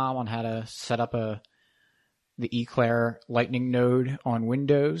medium.com on how to set up the eclair lightning node on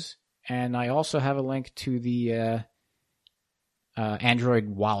Windows. And I also have a link to the Android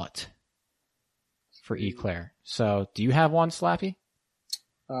wallet for eclair. So do you have one, Slappy?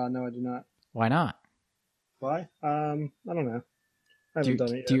 No, I do not. Why not? Why? I don't know. I haven't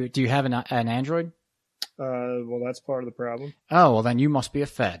done it yet. Do you have an Android? Well, that's part of the problem. Oh, well then you must be a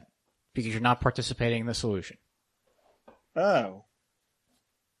Fed because you're not participating in the solution. Oh.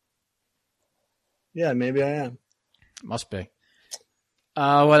 Yeah, maybe I am. Must be.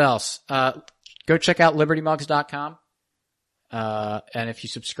 What else? Go check out libertymugs.com. And if you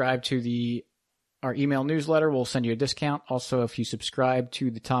subscribe to our email newsletter, we'll send you a discount. Also, if you subscribe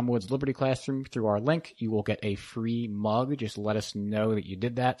to the Tom Woods Liberty Classroom through our link, you will get a free mug. Just let us know that you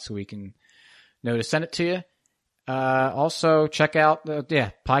did that so we can know to send it to you. Also check out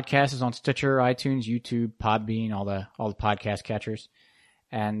podcast is on Stitcher, iTunes, YouTube, Podbean, all the podcast catchers.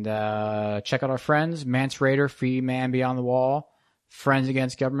 And check out our friends, Mance Raider, Free Man Beyond the Wall, Friends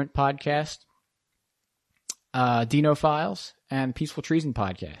Against Government podcast, Dino Files, and Peaceful Treason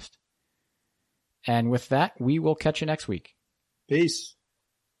podcast. And with that, we will catch you next week. Peace.